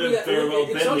 that it would have very well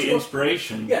been the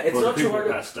inspiration. Yeah, it's for not the too hard.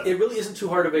 It really isn't too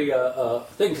hard of a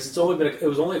thing, because it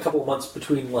was only a couple of months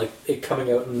between like it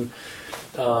coming out and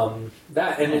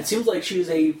that, and it seems like she is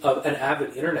an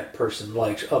avid internet person,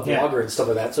 like a blogger and stuff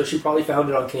like that. So she probably found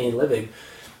it on Canadian Living.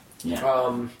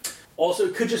 Yeah. Also,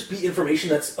 it could just be information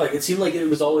that's like it seemed like it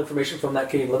was all information from that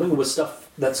Canadian Living was stuff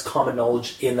that's common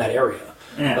knowledge in that area.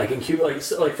 Yeah. Like in Cuba,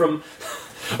 like from.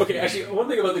 Okay, actually, one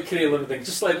thing about the Canadian Living thing,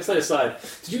 just slight aside.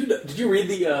 Did you read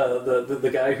the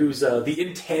guy who's the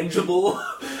intangible?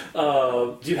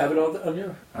 Do you have it on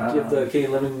you? Do you have the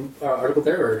Canadian Living article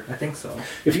there? Or? I think so.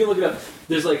 If you can look it up,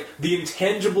 there's like the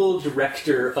intangible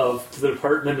director of the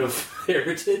Department of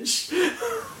Heritage.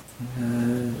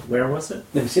 Where was it?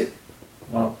 Let me see it.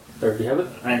 Well, or do you have it?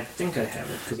 I think I have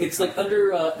it. It's like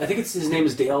under. I think his name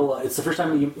is Dale. It's the first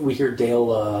time we hear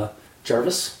Dale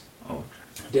Jarvis. Oh.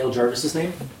 Dale Jarvis's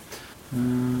name?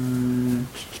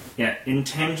 Yeah,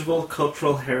 Intangible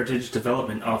Cultural Heritage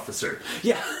Development Officer.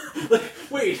 Yeah, like,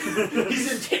 wait,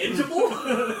 he's intangible?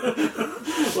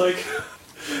 Like,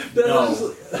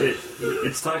 no,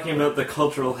 it's talking about the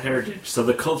cultural heritage, so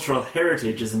the cultural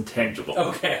heritage is intangible.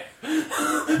 Okay.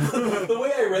 The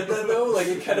way I read that, though, like,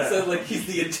 it kind of sounds like he's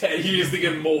the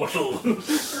immortal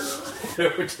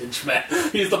heritage man.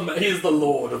 He's the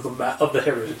lord of the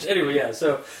heritage. Anyway, yeah.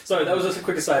 So sorry, that was just a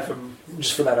quick aside from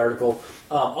that article.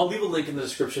 I'll leave a link in the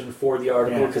description for the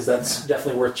article, because that's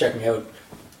definitely worth checking out.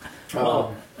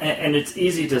 And it's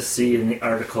easy to see in the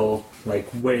article like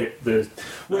where a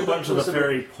bunch of the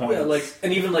fairy points. Yeah, like,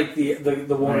 and even like the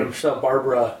woman herself,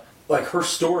 Barbara. Like her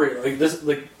story, like this,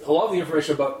 like a lot of the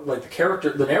information about like the character,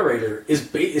 the narrator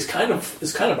is kind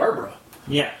of Barbara.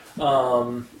 Yeah.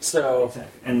 So exactly.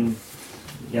 And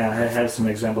yeah, I have some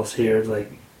examples here. Like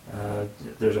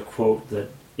there's a quote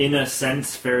that in a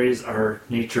sense, fairies are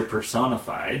nature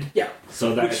personified. Yeah.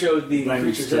 So that which showed the lends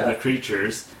creatures. to Yeah. the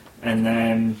creatures, and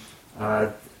then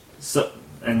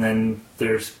and then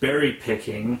there's berry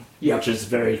picking, Yeah. which is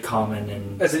very common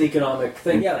in. As an economic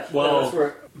thing, yeah. Well, that's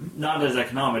where, not as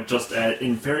economic, just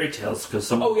in fairy tales, because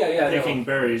someone Oh, yeah, picking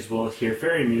berries will hear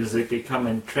fairy music, become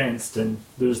entranced, and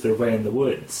lose their way in the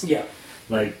woods. yeah.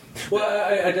 Like, Well,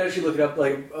 I did actually look it up.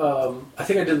 Like, I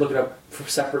think I did look it up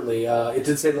separately. It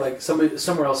did say that, like,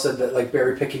 somewhere else said that like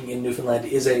berry picking in Newfoundland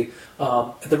is at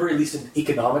the very least an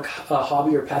economic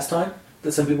hobby or pastime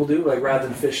that some people do. Like, rather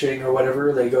than fishing or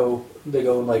whatever, they go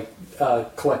and like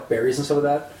collect berries and stuff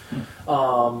like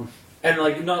that. And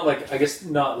like not like I guess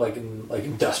not like in like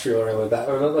industrial or anything like that,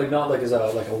 or like not like as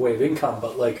a way of income,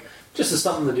 but like just as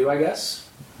something to do, I guess,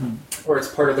 or it's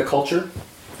part of the culture.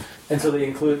 And so they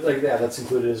include, like, yeah, that's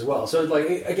included as well. So, like,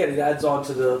 again, it adds on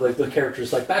to the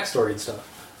characters' like backstory and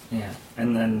stuff. yeah,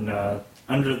 and then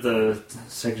under the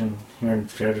section here in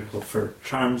the article for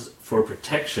charms for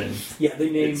protection, Yeah, they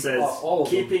name it says all of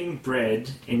them. keeping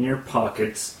bread in your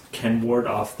pockets can ward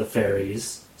off the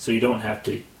fairies, so you don't have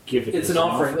to give it. It's as an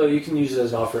offering. Oh, you can use it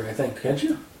as an offering, I think, can't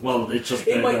you? Well, it's just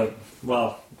It might-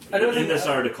 Another in thing, this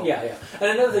article. Yeah, yeah.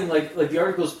 And another thing, like the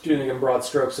article's doing it in broad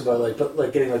strokes about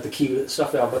like getting like the key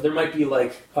stuff down, but there might be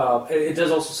like it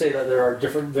does also say that there are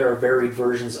varied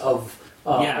versions of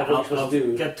what you're I'll supposed to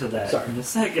do. get to that Sorry. in a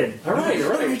second. All right.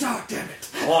 Let me talk, damn it.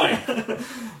 Fine.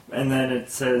 And then it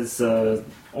says,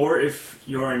 or if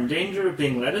you're in danger of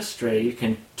being led astray, you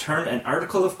can turn an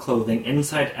article of clothing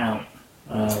inside out,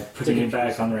 putting it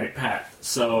back on the right path.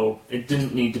 So it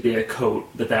didn't need to be a coat,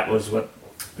 but that was what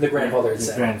The grandfather had his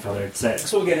said. grandfather had said.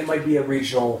 So again, it might be a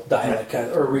regional dialect kind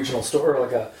of, or a regional story, or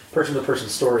like a person-to-person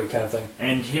story kind of thing.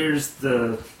 And here's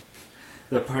the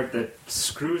part that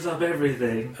screws up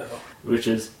everything, Uh-oh. which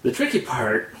is the tricky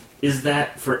part, is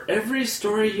that for every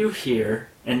story you hear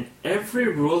and every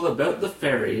rule about the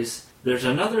fairies, there's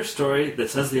another story that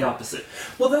says the opposite.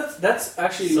 Well, that's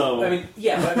actually. So- I mean,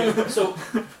 yeah. But I mean, so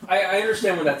I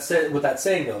understand what that's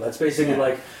saying though. That's basically Yeah.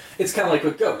 like it's kind of like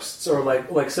with ghosts, or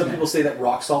like some people say that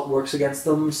rock salt works against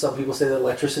them. Some people say that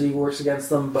electricity works against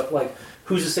them. But like,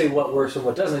 who's to say what works and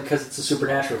what doesn't? Because it's a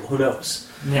supernatural. Who knows?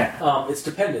 Yeah. It's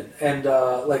dependent, and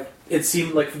like it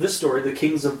seemed like for this story, the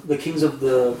kings of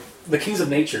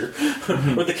nature,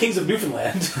 or the kings of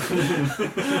Newfoundland,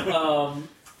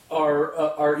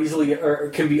 are easily or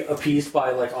can be appeased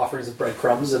by like offerings of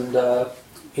breadcrumbs and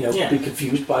be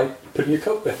confused by putting your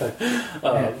coat back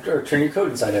or turning your coat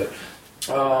inside out.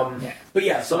 But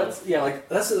yeah, so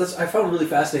that's I found really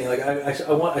fascinating. Like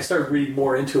I started reading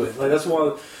more into it. Like that's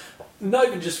one, not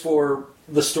even just for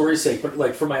the story's sake, but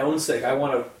like for my own sake. I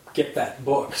want to get that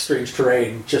book, Strange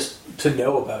Terrain, just to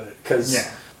know about it because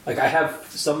like I have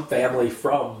some family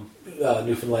from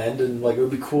Newfoundland, and like it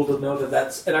would be cool to know that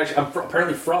that's. And actually, I'm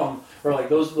apparently from, or like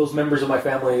those members of my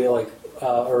family, like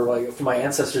or like from my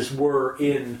ancestors were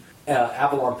in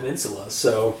Avalon Peninsula,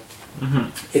 so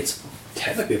it's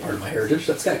technically a part of my heritage.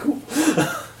 That's kind of cool.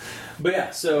 But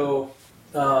yeah, so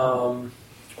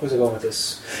where's I going with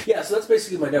this? Yeah, so that's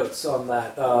basically my notes on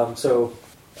that. So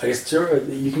I guess sure,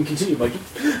 you can continue, Mikey.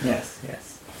 Yes.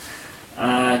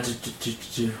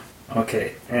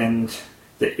 Okay, and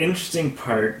the interesting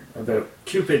part about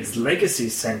Cupid's Legacy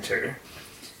Center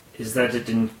is that it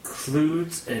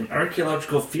includes an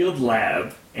archaeological field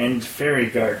lab and fairy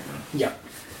garden. Yeah.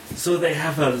 So they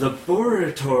have a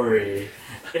laboratory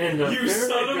and a You fairy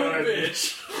son of a garden.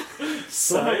 bitch!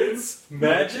 Science,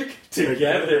 magic,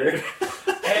 together.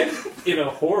 And in a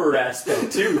horror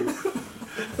aspect, too.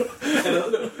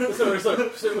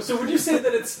 So would you say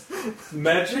that it's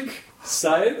magic,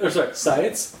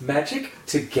 science, magic,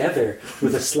 together,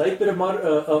 with a slight bit of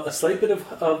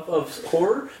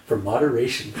horror for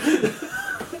moderation? Can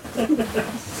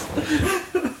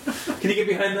you get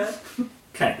behind that?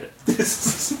 Kind of.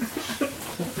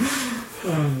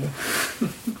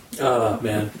 Oh,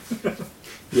 man.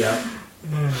 Yeah.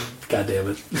 God damn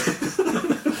it.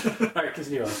 Alright,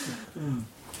 continue on.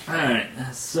 Alright,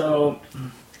 so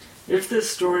if this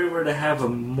story were to have a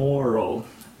moral,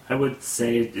 I would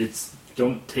say it's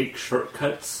don't take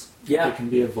shortcuts. Yeah. That can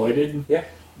be avoided. Yeah.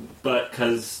 But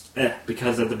because at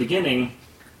the beginning,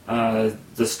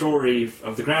 the story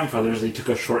of the grandfathers, they took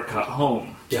a shortcut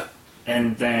home. Yeah.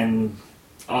 And then,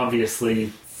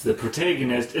 obviously, the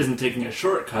protagonist isn't taking a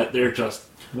shortcut, they're just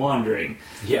wandering.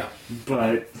 Yeah.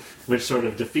 But, which sort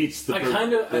of defeats the or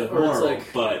it's moral,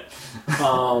 like- but...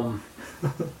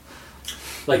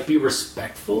 like be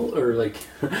respectful or like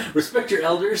respect your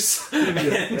elders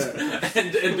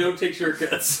and don't take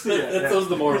shortcuts. Those are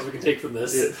the morals we can take from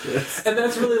this. Yes. And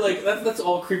that's really like that's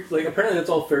all creep. Like apparently that's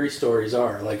all fairy stories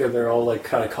are. Like they're all like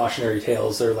kind of cautionary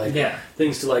tales. They're like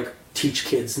things to like teach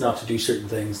kids not to do certain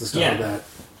things and stuff like that.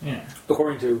 Yeah.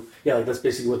 According to like that's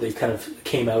basically what they kind of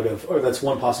came out of, or that's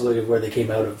one possibility of where they came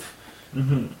out of.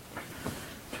 Mm-hmm.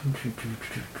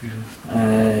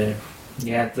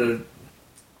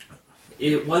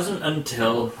 It wasn't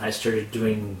until I started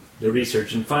doing the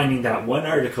research and finding that one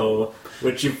article,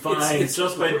 which you find it's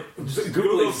just by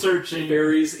Google searching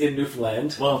fairies in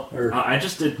Newfoundland. Well, I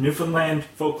just did Newfoundland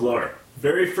folklore.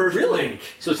 Very first link.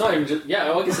 So it's not even just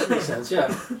I guess that makes sense.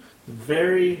 Yeah.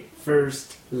 Very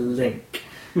first link,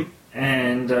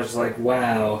 and I was like,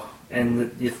 wow.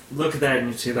 And you look at that and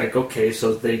you see like, okay,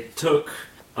 so they took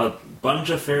a bunch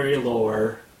of fairy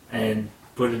lore and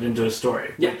put it into a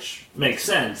story, which makes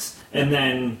sense. And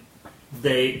then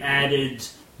they added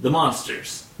the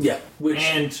monsters. Yeah, which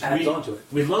adds onto it.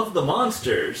 We love the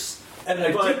monsters,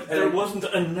 but there wasn't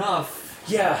enough.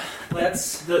 Yeah,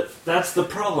 that's the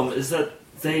problem. Is that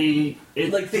when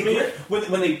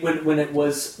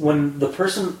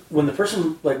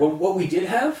what we did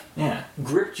have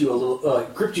gripped you a little,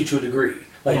 gripped you to a degree.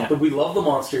 But we love the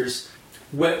monsters.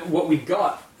 What we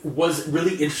got was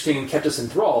really interesting and kept us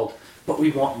enthralled, but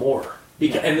we want more.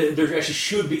 And there actually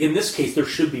should be, in this case, there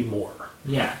should be more.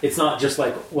 Yeah. It's not just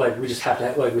like we just have to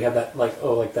have, we have that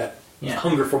that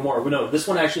hunger for more. No, this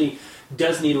one actually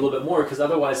does need a little bit more, because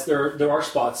otherwise there are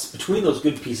spots between those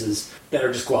good pieces that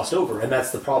are just glossed over, and that's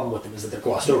the problem with them, is that they're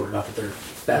glossed over, not that they're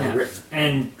badly written.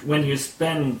 And when you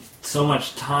spend so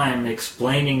much time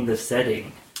explaining the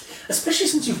setting, especially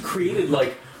since you've created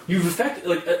you've affected,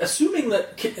 assuming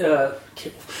that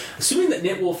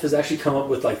Knitwolf has actually come up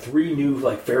with 3 new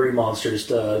fairy monsters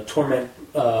to torment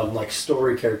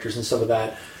story characters and stuff like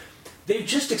that. They've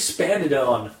just expanded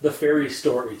on the fairy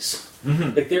stories.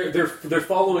 Mm-hmm. They're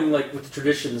following with the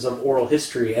traditions of oral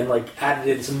history and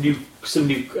added in some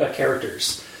new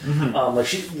characters.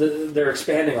 Mm-hmm. They're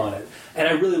expanding on it, and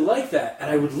I really like that. And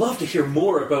I would love to hear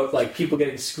more about people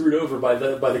getting screwed over by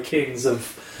the kings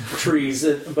of trees,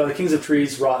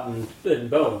 rotten and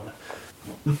bone,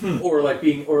 mm-hmm. or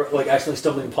accidentally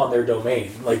stumbling upon their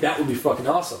domain. That would be fucking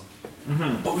awesome.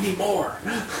 Mm-hmm. But we need more.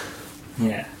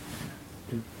 Yeah.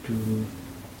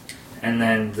 And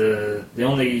then the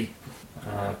only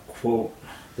quote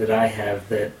that I have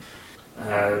that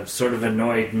sort of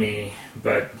annoyed me,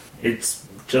 but it's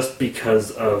just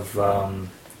because of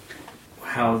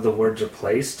how the words are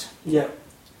placed. Yeah.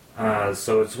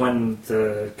 So it's when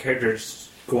the character's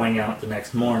going out the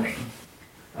next morning.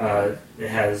 It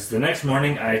has, the next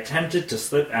morning I attempted to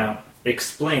slip out,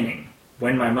 explaining,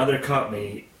 when my mother caught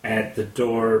me at the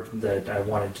door that I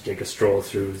wanted to take a stroll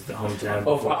through the hometown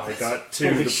before I got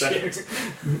to the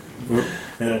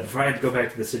before I had to go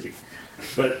back to the city.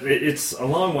 But it's a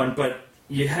long one, but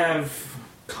you have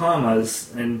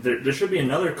commas, and there should be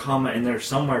another comma in there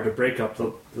somewhere to break up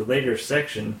the later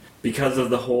section, because of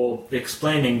the whole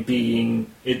explaining being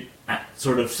it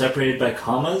sort of separated by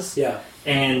commas. Yeah.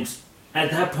 And at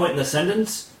that point in the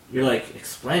sentence, you're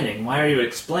explaining. Why are you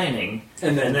explaining?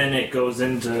 And then it goes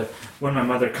into when my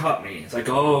mother caught me. It's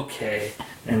okay.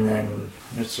 And then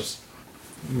it's just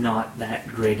not that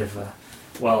great of a...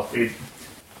 Well, it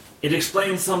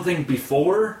explains something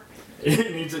before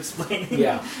it needs explaining.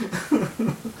 Yeah.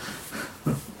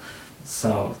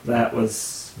 So that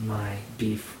was my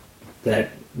beef. That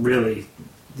really...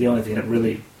 The only thing that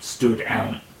really stood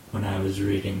out when I was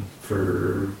reading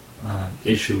for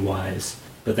issue-wise.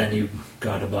 But then you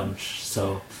got a bunch,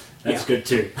 so that's good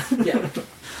too. Yeah.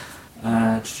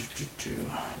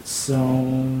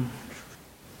 So,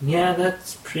 yeah,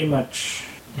 that's pretty much.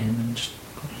 And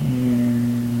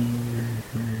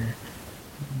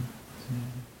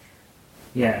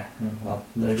yeah, well,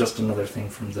 there's just another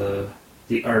thing from the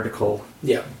article.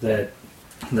 Yeah. That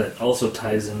also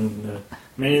ties in.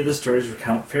 Many of the stories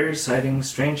recount fairy sightings,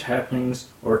 strange happenings,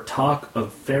 or talk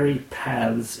of fairy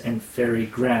paths and fairy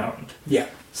ground. Yeah.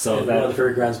 So one of the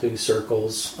fairy grounds being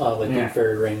circles, being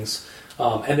fairy rings,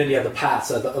 and then the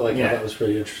paths. I thought that was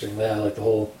pretty interesting. Yeah, the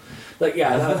whole,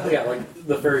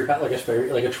 the fairy path,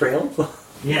 a trail.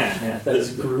 Yeah. That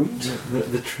is groomed.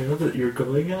 The trail that you're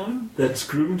going on, that's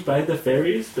groomed by the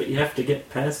fairies, but you have to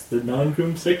get past the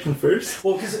non-groomed section first.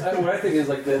 Well, because what I think is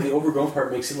the overgrown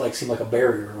part makes it seem like a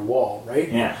barrier or a wall, right?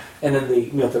 Yeah. And then they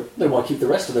want to keep the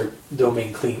rest of their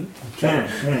domain clean. Yeah.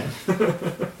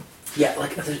 Yeah,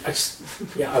 like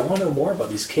I want to know more about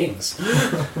these kings.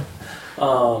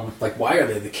 Like, why are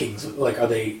they the kings? Like,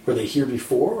 were they here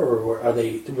before, or were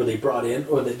they brought in,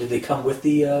 or did they come with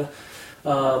the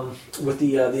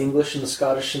English and the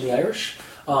Scottish and the Irish?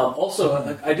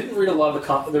 Also, I didn't read a lot of the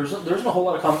there wasn't a whole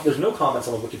lot of comments. There's no comments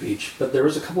on the wiki page, but there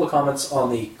was a couple of comments on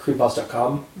the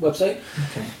creepypasta.com website.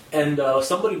 Okay. And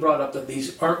somebody brought up that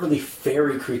these aren't really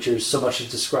fairy creatures so much as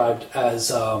described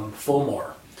as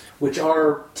Fulmore, which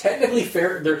are technically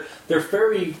fair. They're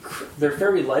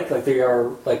fairy-like. Like, they are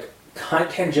like kind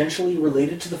tangentially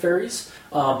related to the fairies,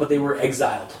 but they were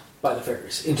exiled by the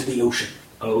fairies into the ocean.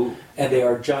 Oh, and they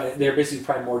are giant. They're basically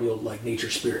primordial, like, nature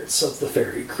spirits of the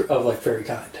fairy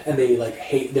kind, and they like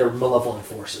hate. They're malevolent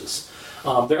forces.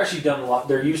 They're actually done a lot.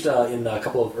 They're used in a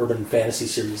couple of urban fantasy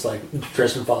series, like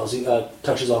Dresden Files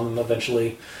touches on them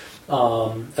eventually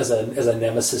as a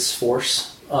nemesis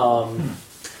force.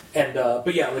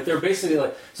 But yeah, like, they're basically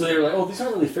like, so they were like, oh, these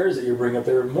aren't really fairies that you're bringing up.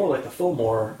 They're more like the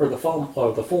Fulmore or the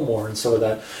Fulmore and so of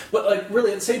that. But like,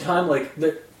 really at the same time, like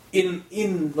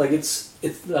it's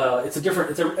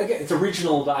a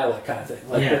regional dialect kind of thing.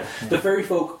 Like the fairy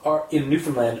folk in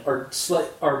Newfoundland are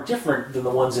different than the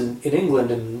ones in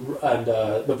England and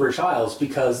the British Isles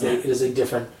because it is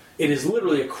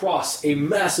literally across a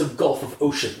massive gulf of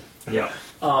ocean. Yeah.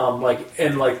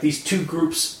 These two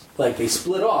groups, like, they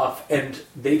split off and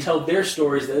they tell their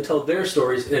stories in a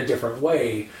different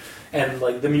way, and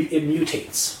like it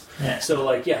mutates. Yeah. So,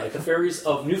 the fairies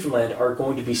of Newfoundland are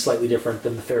going to be slightly different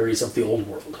than the fairies of the Old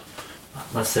World.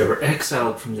 Unless they were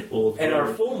exiled from the Old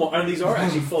World. And these are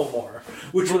actually Fulmore,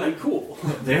 which would be cool.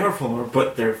 They are Fulmore,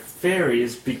 but they're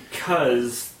fairies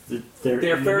because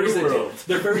they're fairies New World.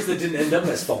 They're fairies that didn't end up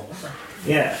as Fulmore.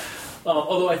 Yeah.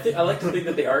 Although I like to think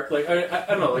that they are, like, I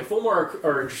don't know, like, Fulmore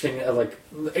are interesting.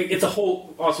 It's a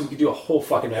whole, also, we could do a whole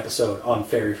fucking episode on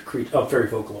fairy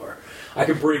folklore. I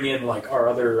could bring in, like, our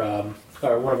other,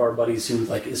 one of our buddies who,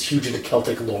 like, is huge into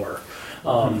Celtic lore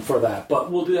for that. But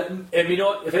we'll do that. And you know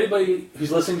what? If anybody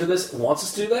who's listening to this wants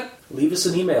us to do that, leave us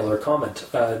an email or a comment.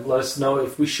 Let us know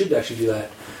if we should actually do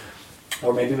that.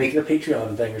 Or maybe make it a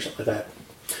Patreon thing or something like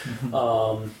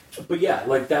that. But yeah,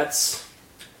 like, that's...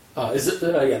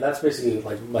 that's basically,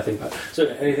 like, my thing about it. So,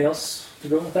 anything else to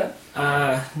go with that?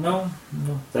 No,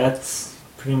 that's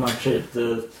pretty much it.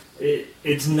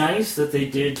 It's nice that they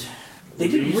did... They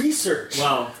did research!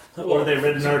 Well, or they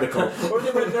read an article.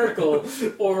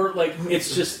 Or, like,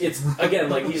 it's again,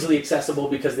 like, easily accessible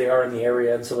because they are in the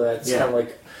area, and so that's kind of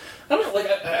like... I don't know, like,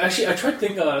 I tried to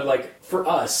think, like, for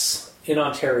us, in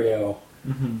Ontario,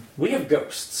 we have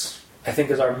ghosts, I think,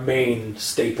 is our main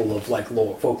staple of, like,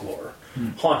 folklore.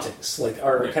 Hauntings, like,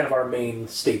 are kind of our main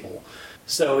staple.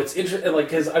 So it's interesting, like,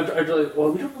 because we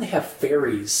don't really have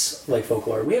fairies like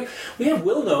folklore. We have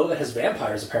Wilno that has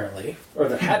vampires apparently, or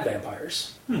that had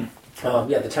vampires. The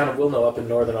town of Wilno up in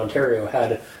northern Ontario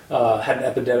had an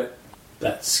epidemic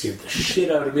that scared the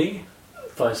shit out of me.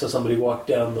 I saw somebody walk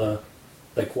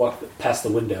past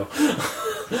the window.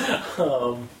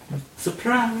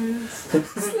 Surprise!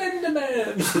 Slender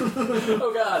Man!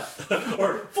 Oh god!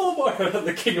 Or Fulmore,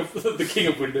 the king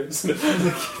of windows.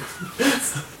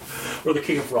 Or the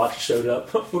king of rocks showed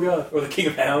up. Oh god! Or the king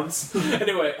of hounds.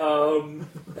 Anyway,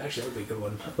 actually that would be a good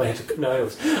one.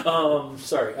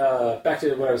 Sorry. Back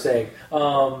to what I was saying.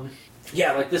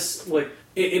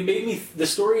 It made me. The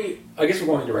story. I guess we're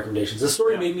going into recommendations. The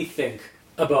story made me think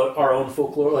about our own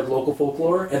folklore, like local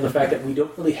folklore, and the fact that we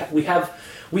don't really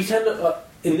we tend to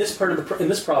in this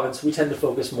province we tend to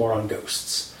focus more on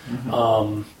ghosts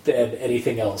than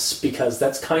anything else, because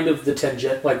that's kind of the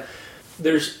tangent. Like,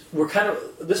 this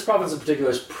province in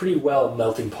particular is pretty well a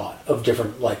melting pot of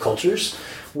different, like, cultures,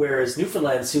 whereas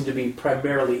Newfoundland seemed to be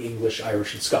primarily English,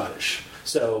 Irish, and Scottish.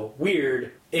 So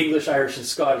weird English, Irish, and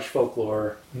Scottish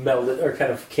folklore melded or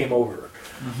kind of came over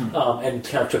and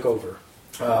kind of took over.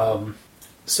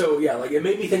 So yeah, like, it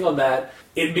made me think on that.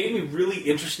 It made me really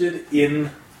interested in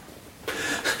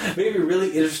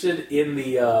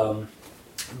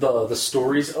the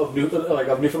stories of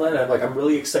Newfoundland. And I'm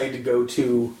really excited to go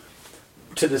to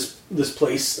this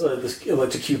place,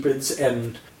 to Cupid's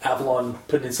and Avalon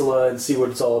Peninsula, and see what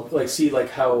it's all like. Visit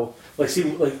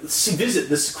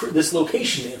this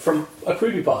location from a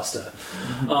creepypasta.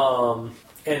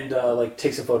 And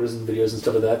take some photos and videos and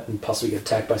stuff like that, and possibly get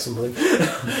attacked by something.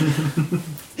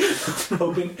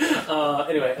 Hoping.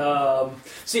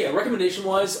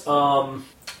 Recommendation-wise,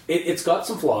 it's got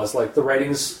some flaws. Like, the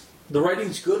writing's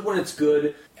good when it's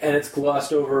good, and it's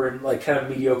glossed over and, like, kind of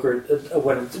mediocre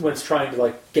when it's trying to,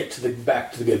 like, get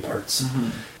back to the good parts.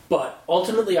 But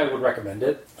ultimately, I would recommend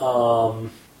it.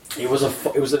 it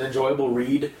was an enjoyable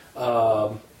read.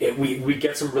 We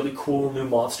get some really cool new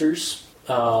monsters,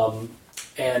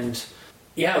 and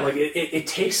yeah, like it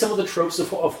takes some of the tropes of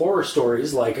horror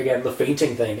stories, like again the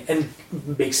fainting thing, and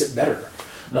makes it better.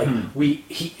 Like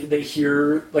they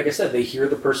hear, like I said, they hear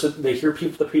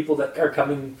the people that are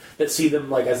coming, that see them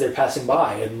like as they're passing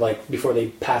by and like before they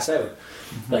pass out.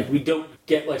 Like we don't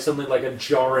get like something like a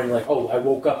jarring like, oh, I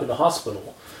woke up in the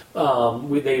hospital.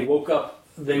 They woke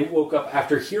up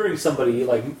after hearing somebody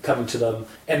like coming to them,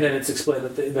 and then it's explained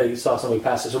that they saw somebody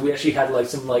pass it. So we actually had like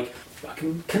some like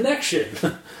fucking connection.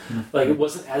 Like it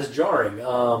wasn't as jarring.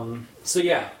 So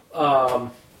yeah,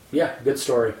 good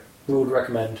story. We would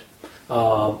recommend.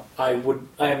 I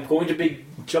am going to be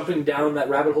jumping down that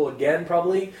rabbit hole again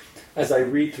probably as I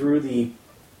read through the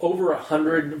over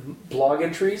 100 blog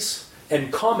entries,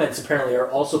 and comments apparently are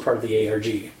also part of the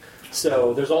ARG.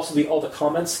 So there's also all the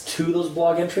comments to those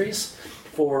blog entries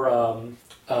for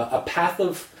a path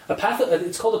of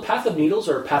it's called a path of needles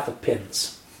or a path of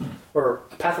pins, or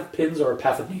a path of pins or a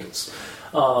path of needles,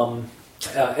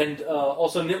 and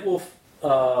also Knitwolf.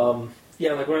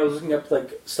 Like when I was looking up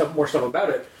like more stuff about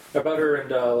her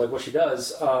and like what she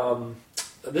does.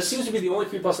 This seems to be the only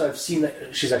creepypasta I've seen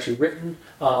that she's actually written.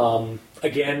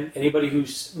 Again, anybody who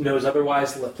knows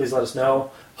otherwise, please let us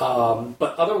know.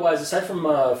 But otherwise, aside from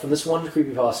this one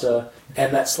creepypasta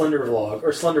and that Slender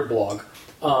blog,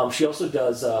 she also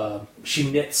does.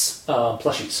 She knits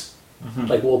plushies,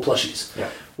 like wool plushies,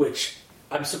 which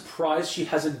I'm surprised she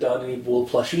hasn't done any wool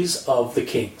plushies of the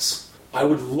kings. I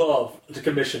would love to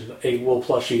commission a wool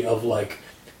plushie of like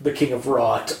the King of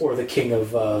Rot or the King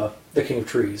of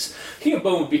Trees. King of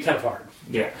Bone would be kind of hard.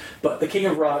 Yeah, but the King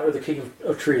of Rot or the King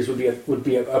of Trees would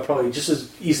be probably just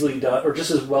as easily done, or just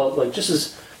as well, like just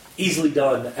as easily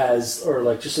done as, or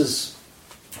like just as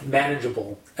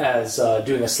manageable as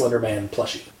doing a Slender Man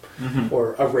plushie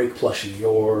or a Rake plushie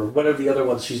or whatever the other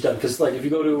ones she's done. Because like if you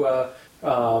go to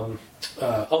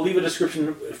I'll leave a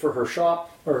description for her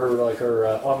shop or her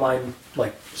online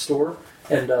like store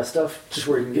and stuff, just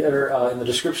where you can get her in the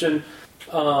description.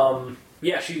 They're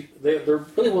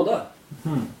really well done.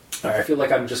 All right, I feel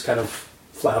like I'm just kind of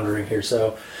floundering here.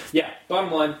 So, yeah,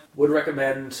 bottom line, would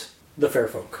recommend The Fair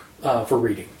Folk for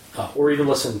reading or even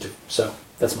listening to. So,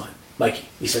 that's mine. Mikey,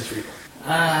 he says for you.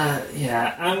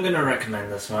 Yeah, I'm going to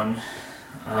recommend this one.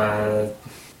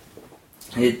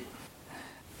 It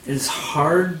is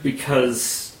hard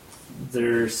because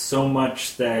there's so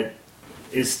much that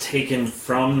is taken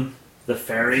from the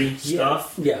fairy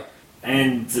stuff. Yeah.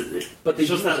 But it's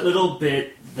just that little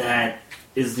bit that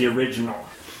is the original.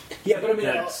 Yeah, but I mean,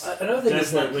 another thing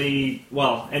definitely,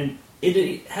 and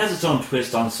it has its own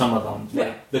twist on some of them. Yeah.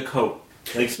 Like the coat.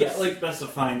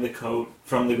 Specifying the coat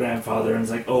from the grandfather, and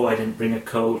it's like, oh, I didn't bring a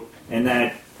coat. And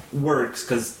that works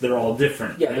because they're all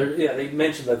different. Yeah, right? They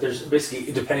mentioned that there's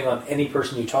basically, depending on any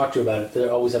person you talk to about it, they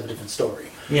always have a different story.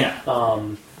 Yeah.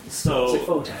 So it's like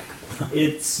phone tag.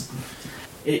 It's...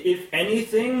 If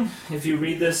anything, if you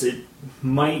read this, it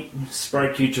might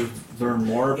spark you to learn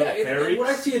more about fairies.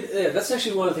 That's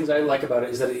actually one of the things I like about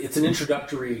it, is that it's an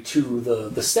introductory to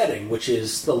the setting, which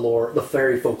is the lore, the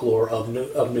fairy folklore of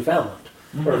Newfoundland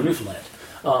or Newfoundland.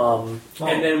 And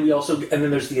then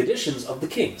there's the additions of the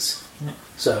kings. Yeah.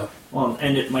 So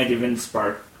and it might even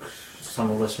spark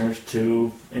some listeners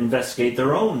to investigate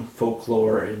their own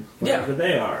folklore and whatever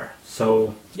they are.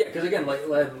 So because again,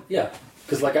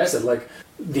 because like I said,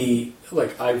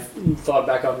 I've thought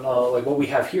back on what we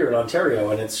have here in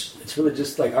Ontario, and it's really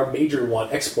just like our major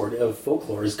export of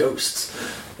folklore is ghosts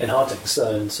and hauntings,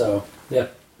 and so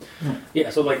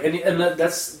so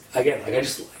that's again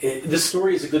this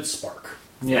story is a good spark.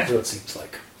 Yeah, that's what it seems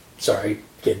like. Sorry,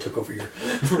 again, took over your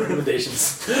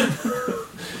recommendations.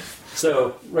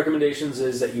 So recommendations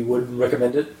is that you would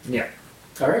recommend it. Yeah.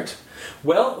 All right.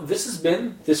 Well, this has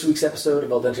been this week's episode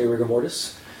of Al Dente Rigor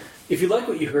Mortis. If you like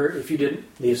what you heard, if you didn't,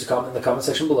 leave us a comment in the comment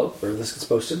section below where this gets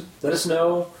posted. Let us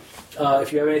know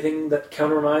if you have anything that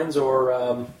counterminds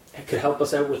or could help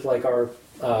us out with like our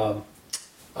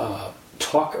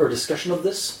talk or discussion of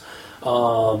this.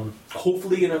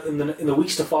 Hopefully in the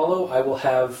weeks to follow, I will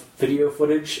have video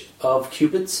footage of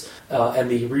Cupids and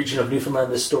the region of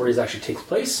Newfoundland this story actually takes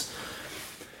place.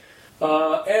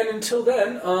 And until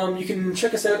then, you can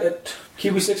check us out at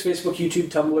QB6, Facebook, YouTube,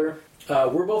 Tumblr.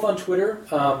 We're both on Twitter.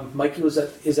 Mikey is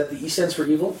at the E Stands for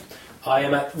Evil. I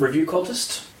am at Review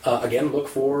Cultist. Again, look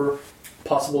for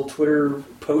possible Twitter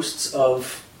posts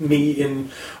of me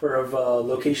of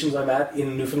locations I'm at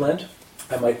in Newfoundland.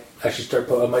 I might actually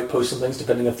I might post some things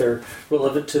depending if they're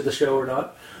relevant to the show or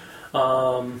not.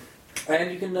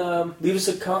 And you can leave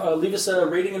us a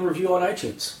rating and review on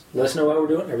iTunes. Let us know how we're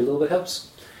doing. Every little bit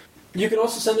helps. You can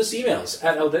also send us emails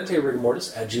at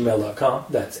aldenterigamortis@gmail.com.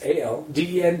 That's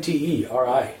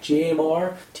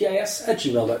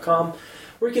aldenterigamortis@gmail.com.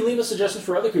 Or you can leave us suggestions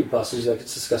for other creepypastas you'd like to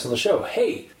discuss on the show.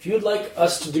 Hey, if you'd like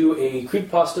us to do a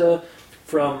creepypasta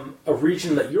from a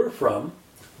region that you're from,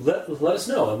 let us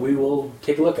know and we will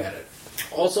take a look at it.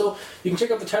 Also, you can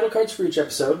check out the title cards for each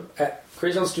episode at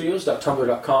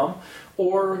crazonstudios.tumblr.com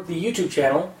or the YouTube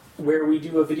channel where we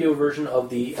do a video version of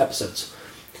the episodes.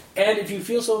 And if you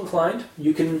feel so inclined,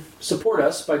 you can support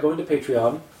us by going to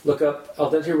Patreon, look up Al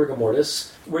Dente Rigor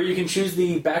Mortis, where you can choose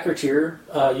the backer tier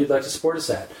you'd like to support us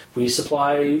at. We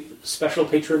supply special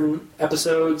patron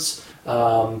episodes,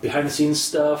 behind-the-scenes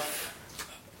stuff,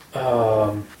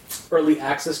 early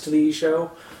access to the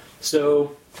show.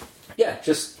 So, yeah,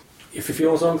 just if you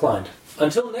feel so inclined.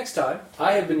 Until next time,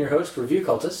 I have been your host, Review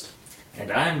Cultist.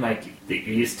 And I'm Mikey. The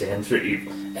E stands for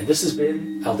evil. And this has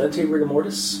been Al Dente Rigor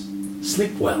Mortis.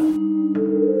 Sleep well.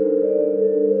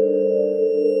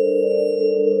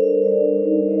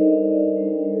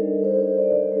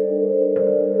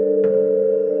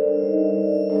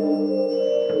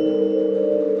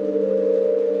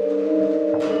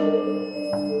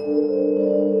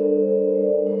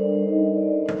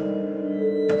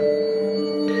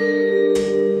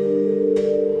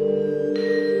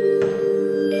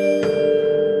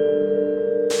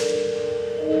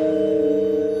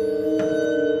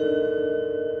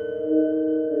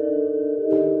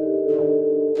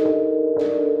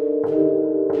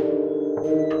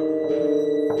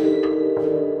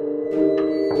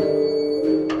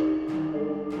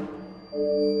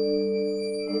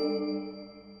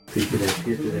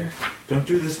 Get there. Don't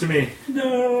do this to me.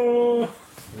 No.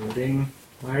 Loading.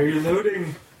 Why are you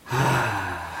loading?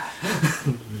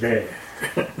 There.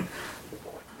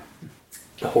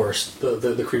 The horse,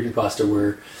 the creepypasta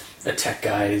where a tech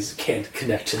guy can't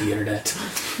connect to the internet.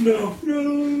 No,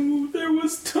 there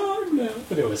was time now.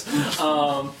 Anyways,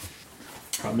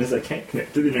 Problem is I can't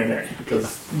connect to the internet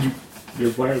because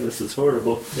your wireless is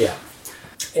horrible. Yeah.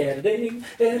 Editing,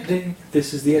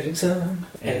 this is the editing song.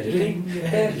 Editing,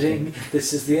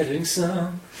 this is the editing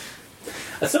song.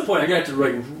 At some point, I'm going to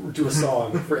have to do a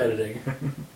song for editing.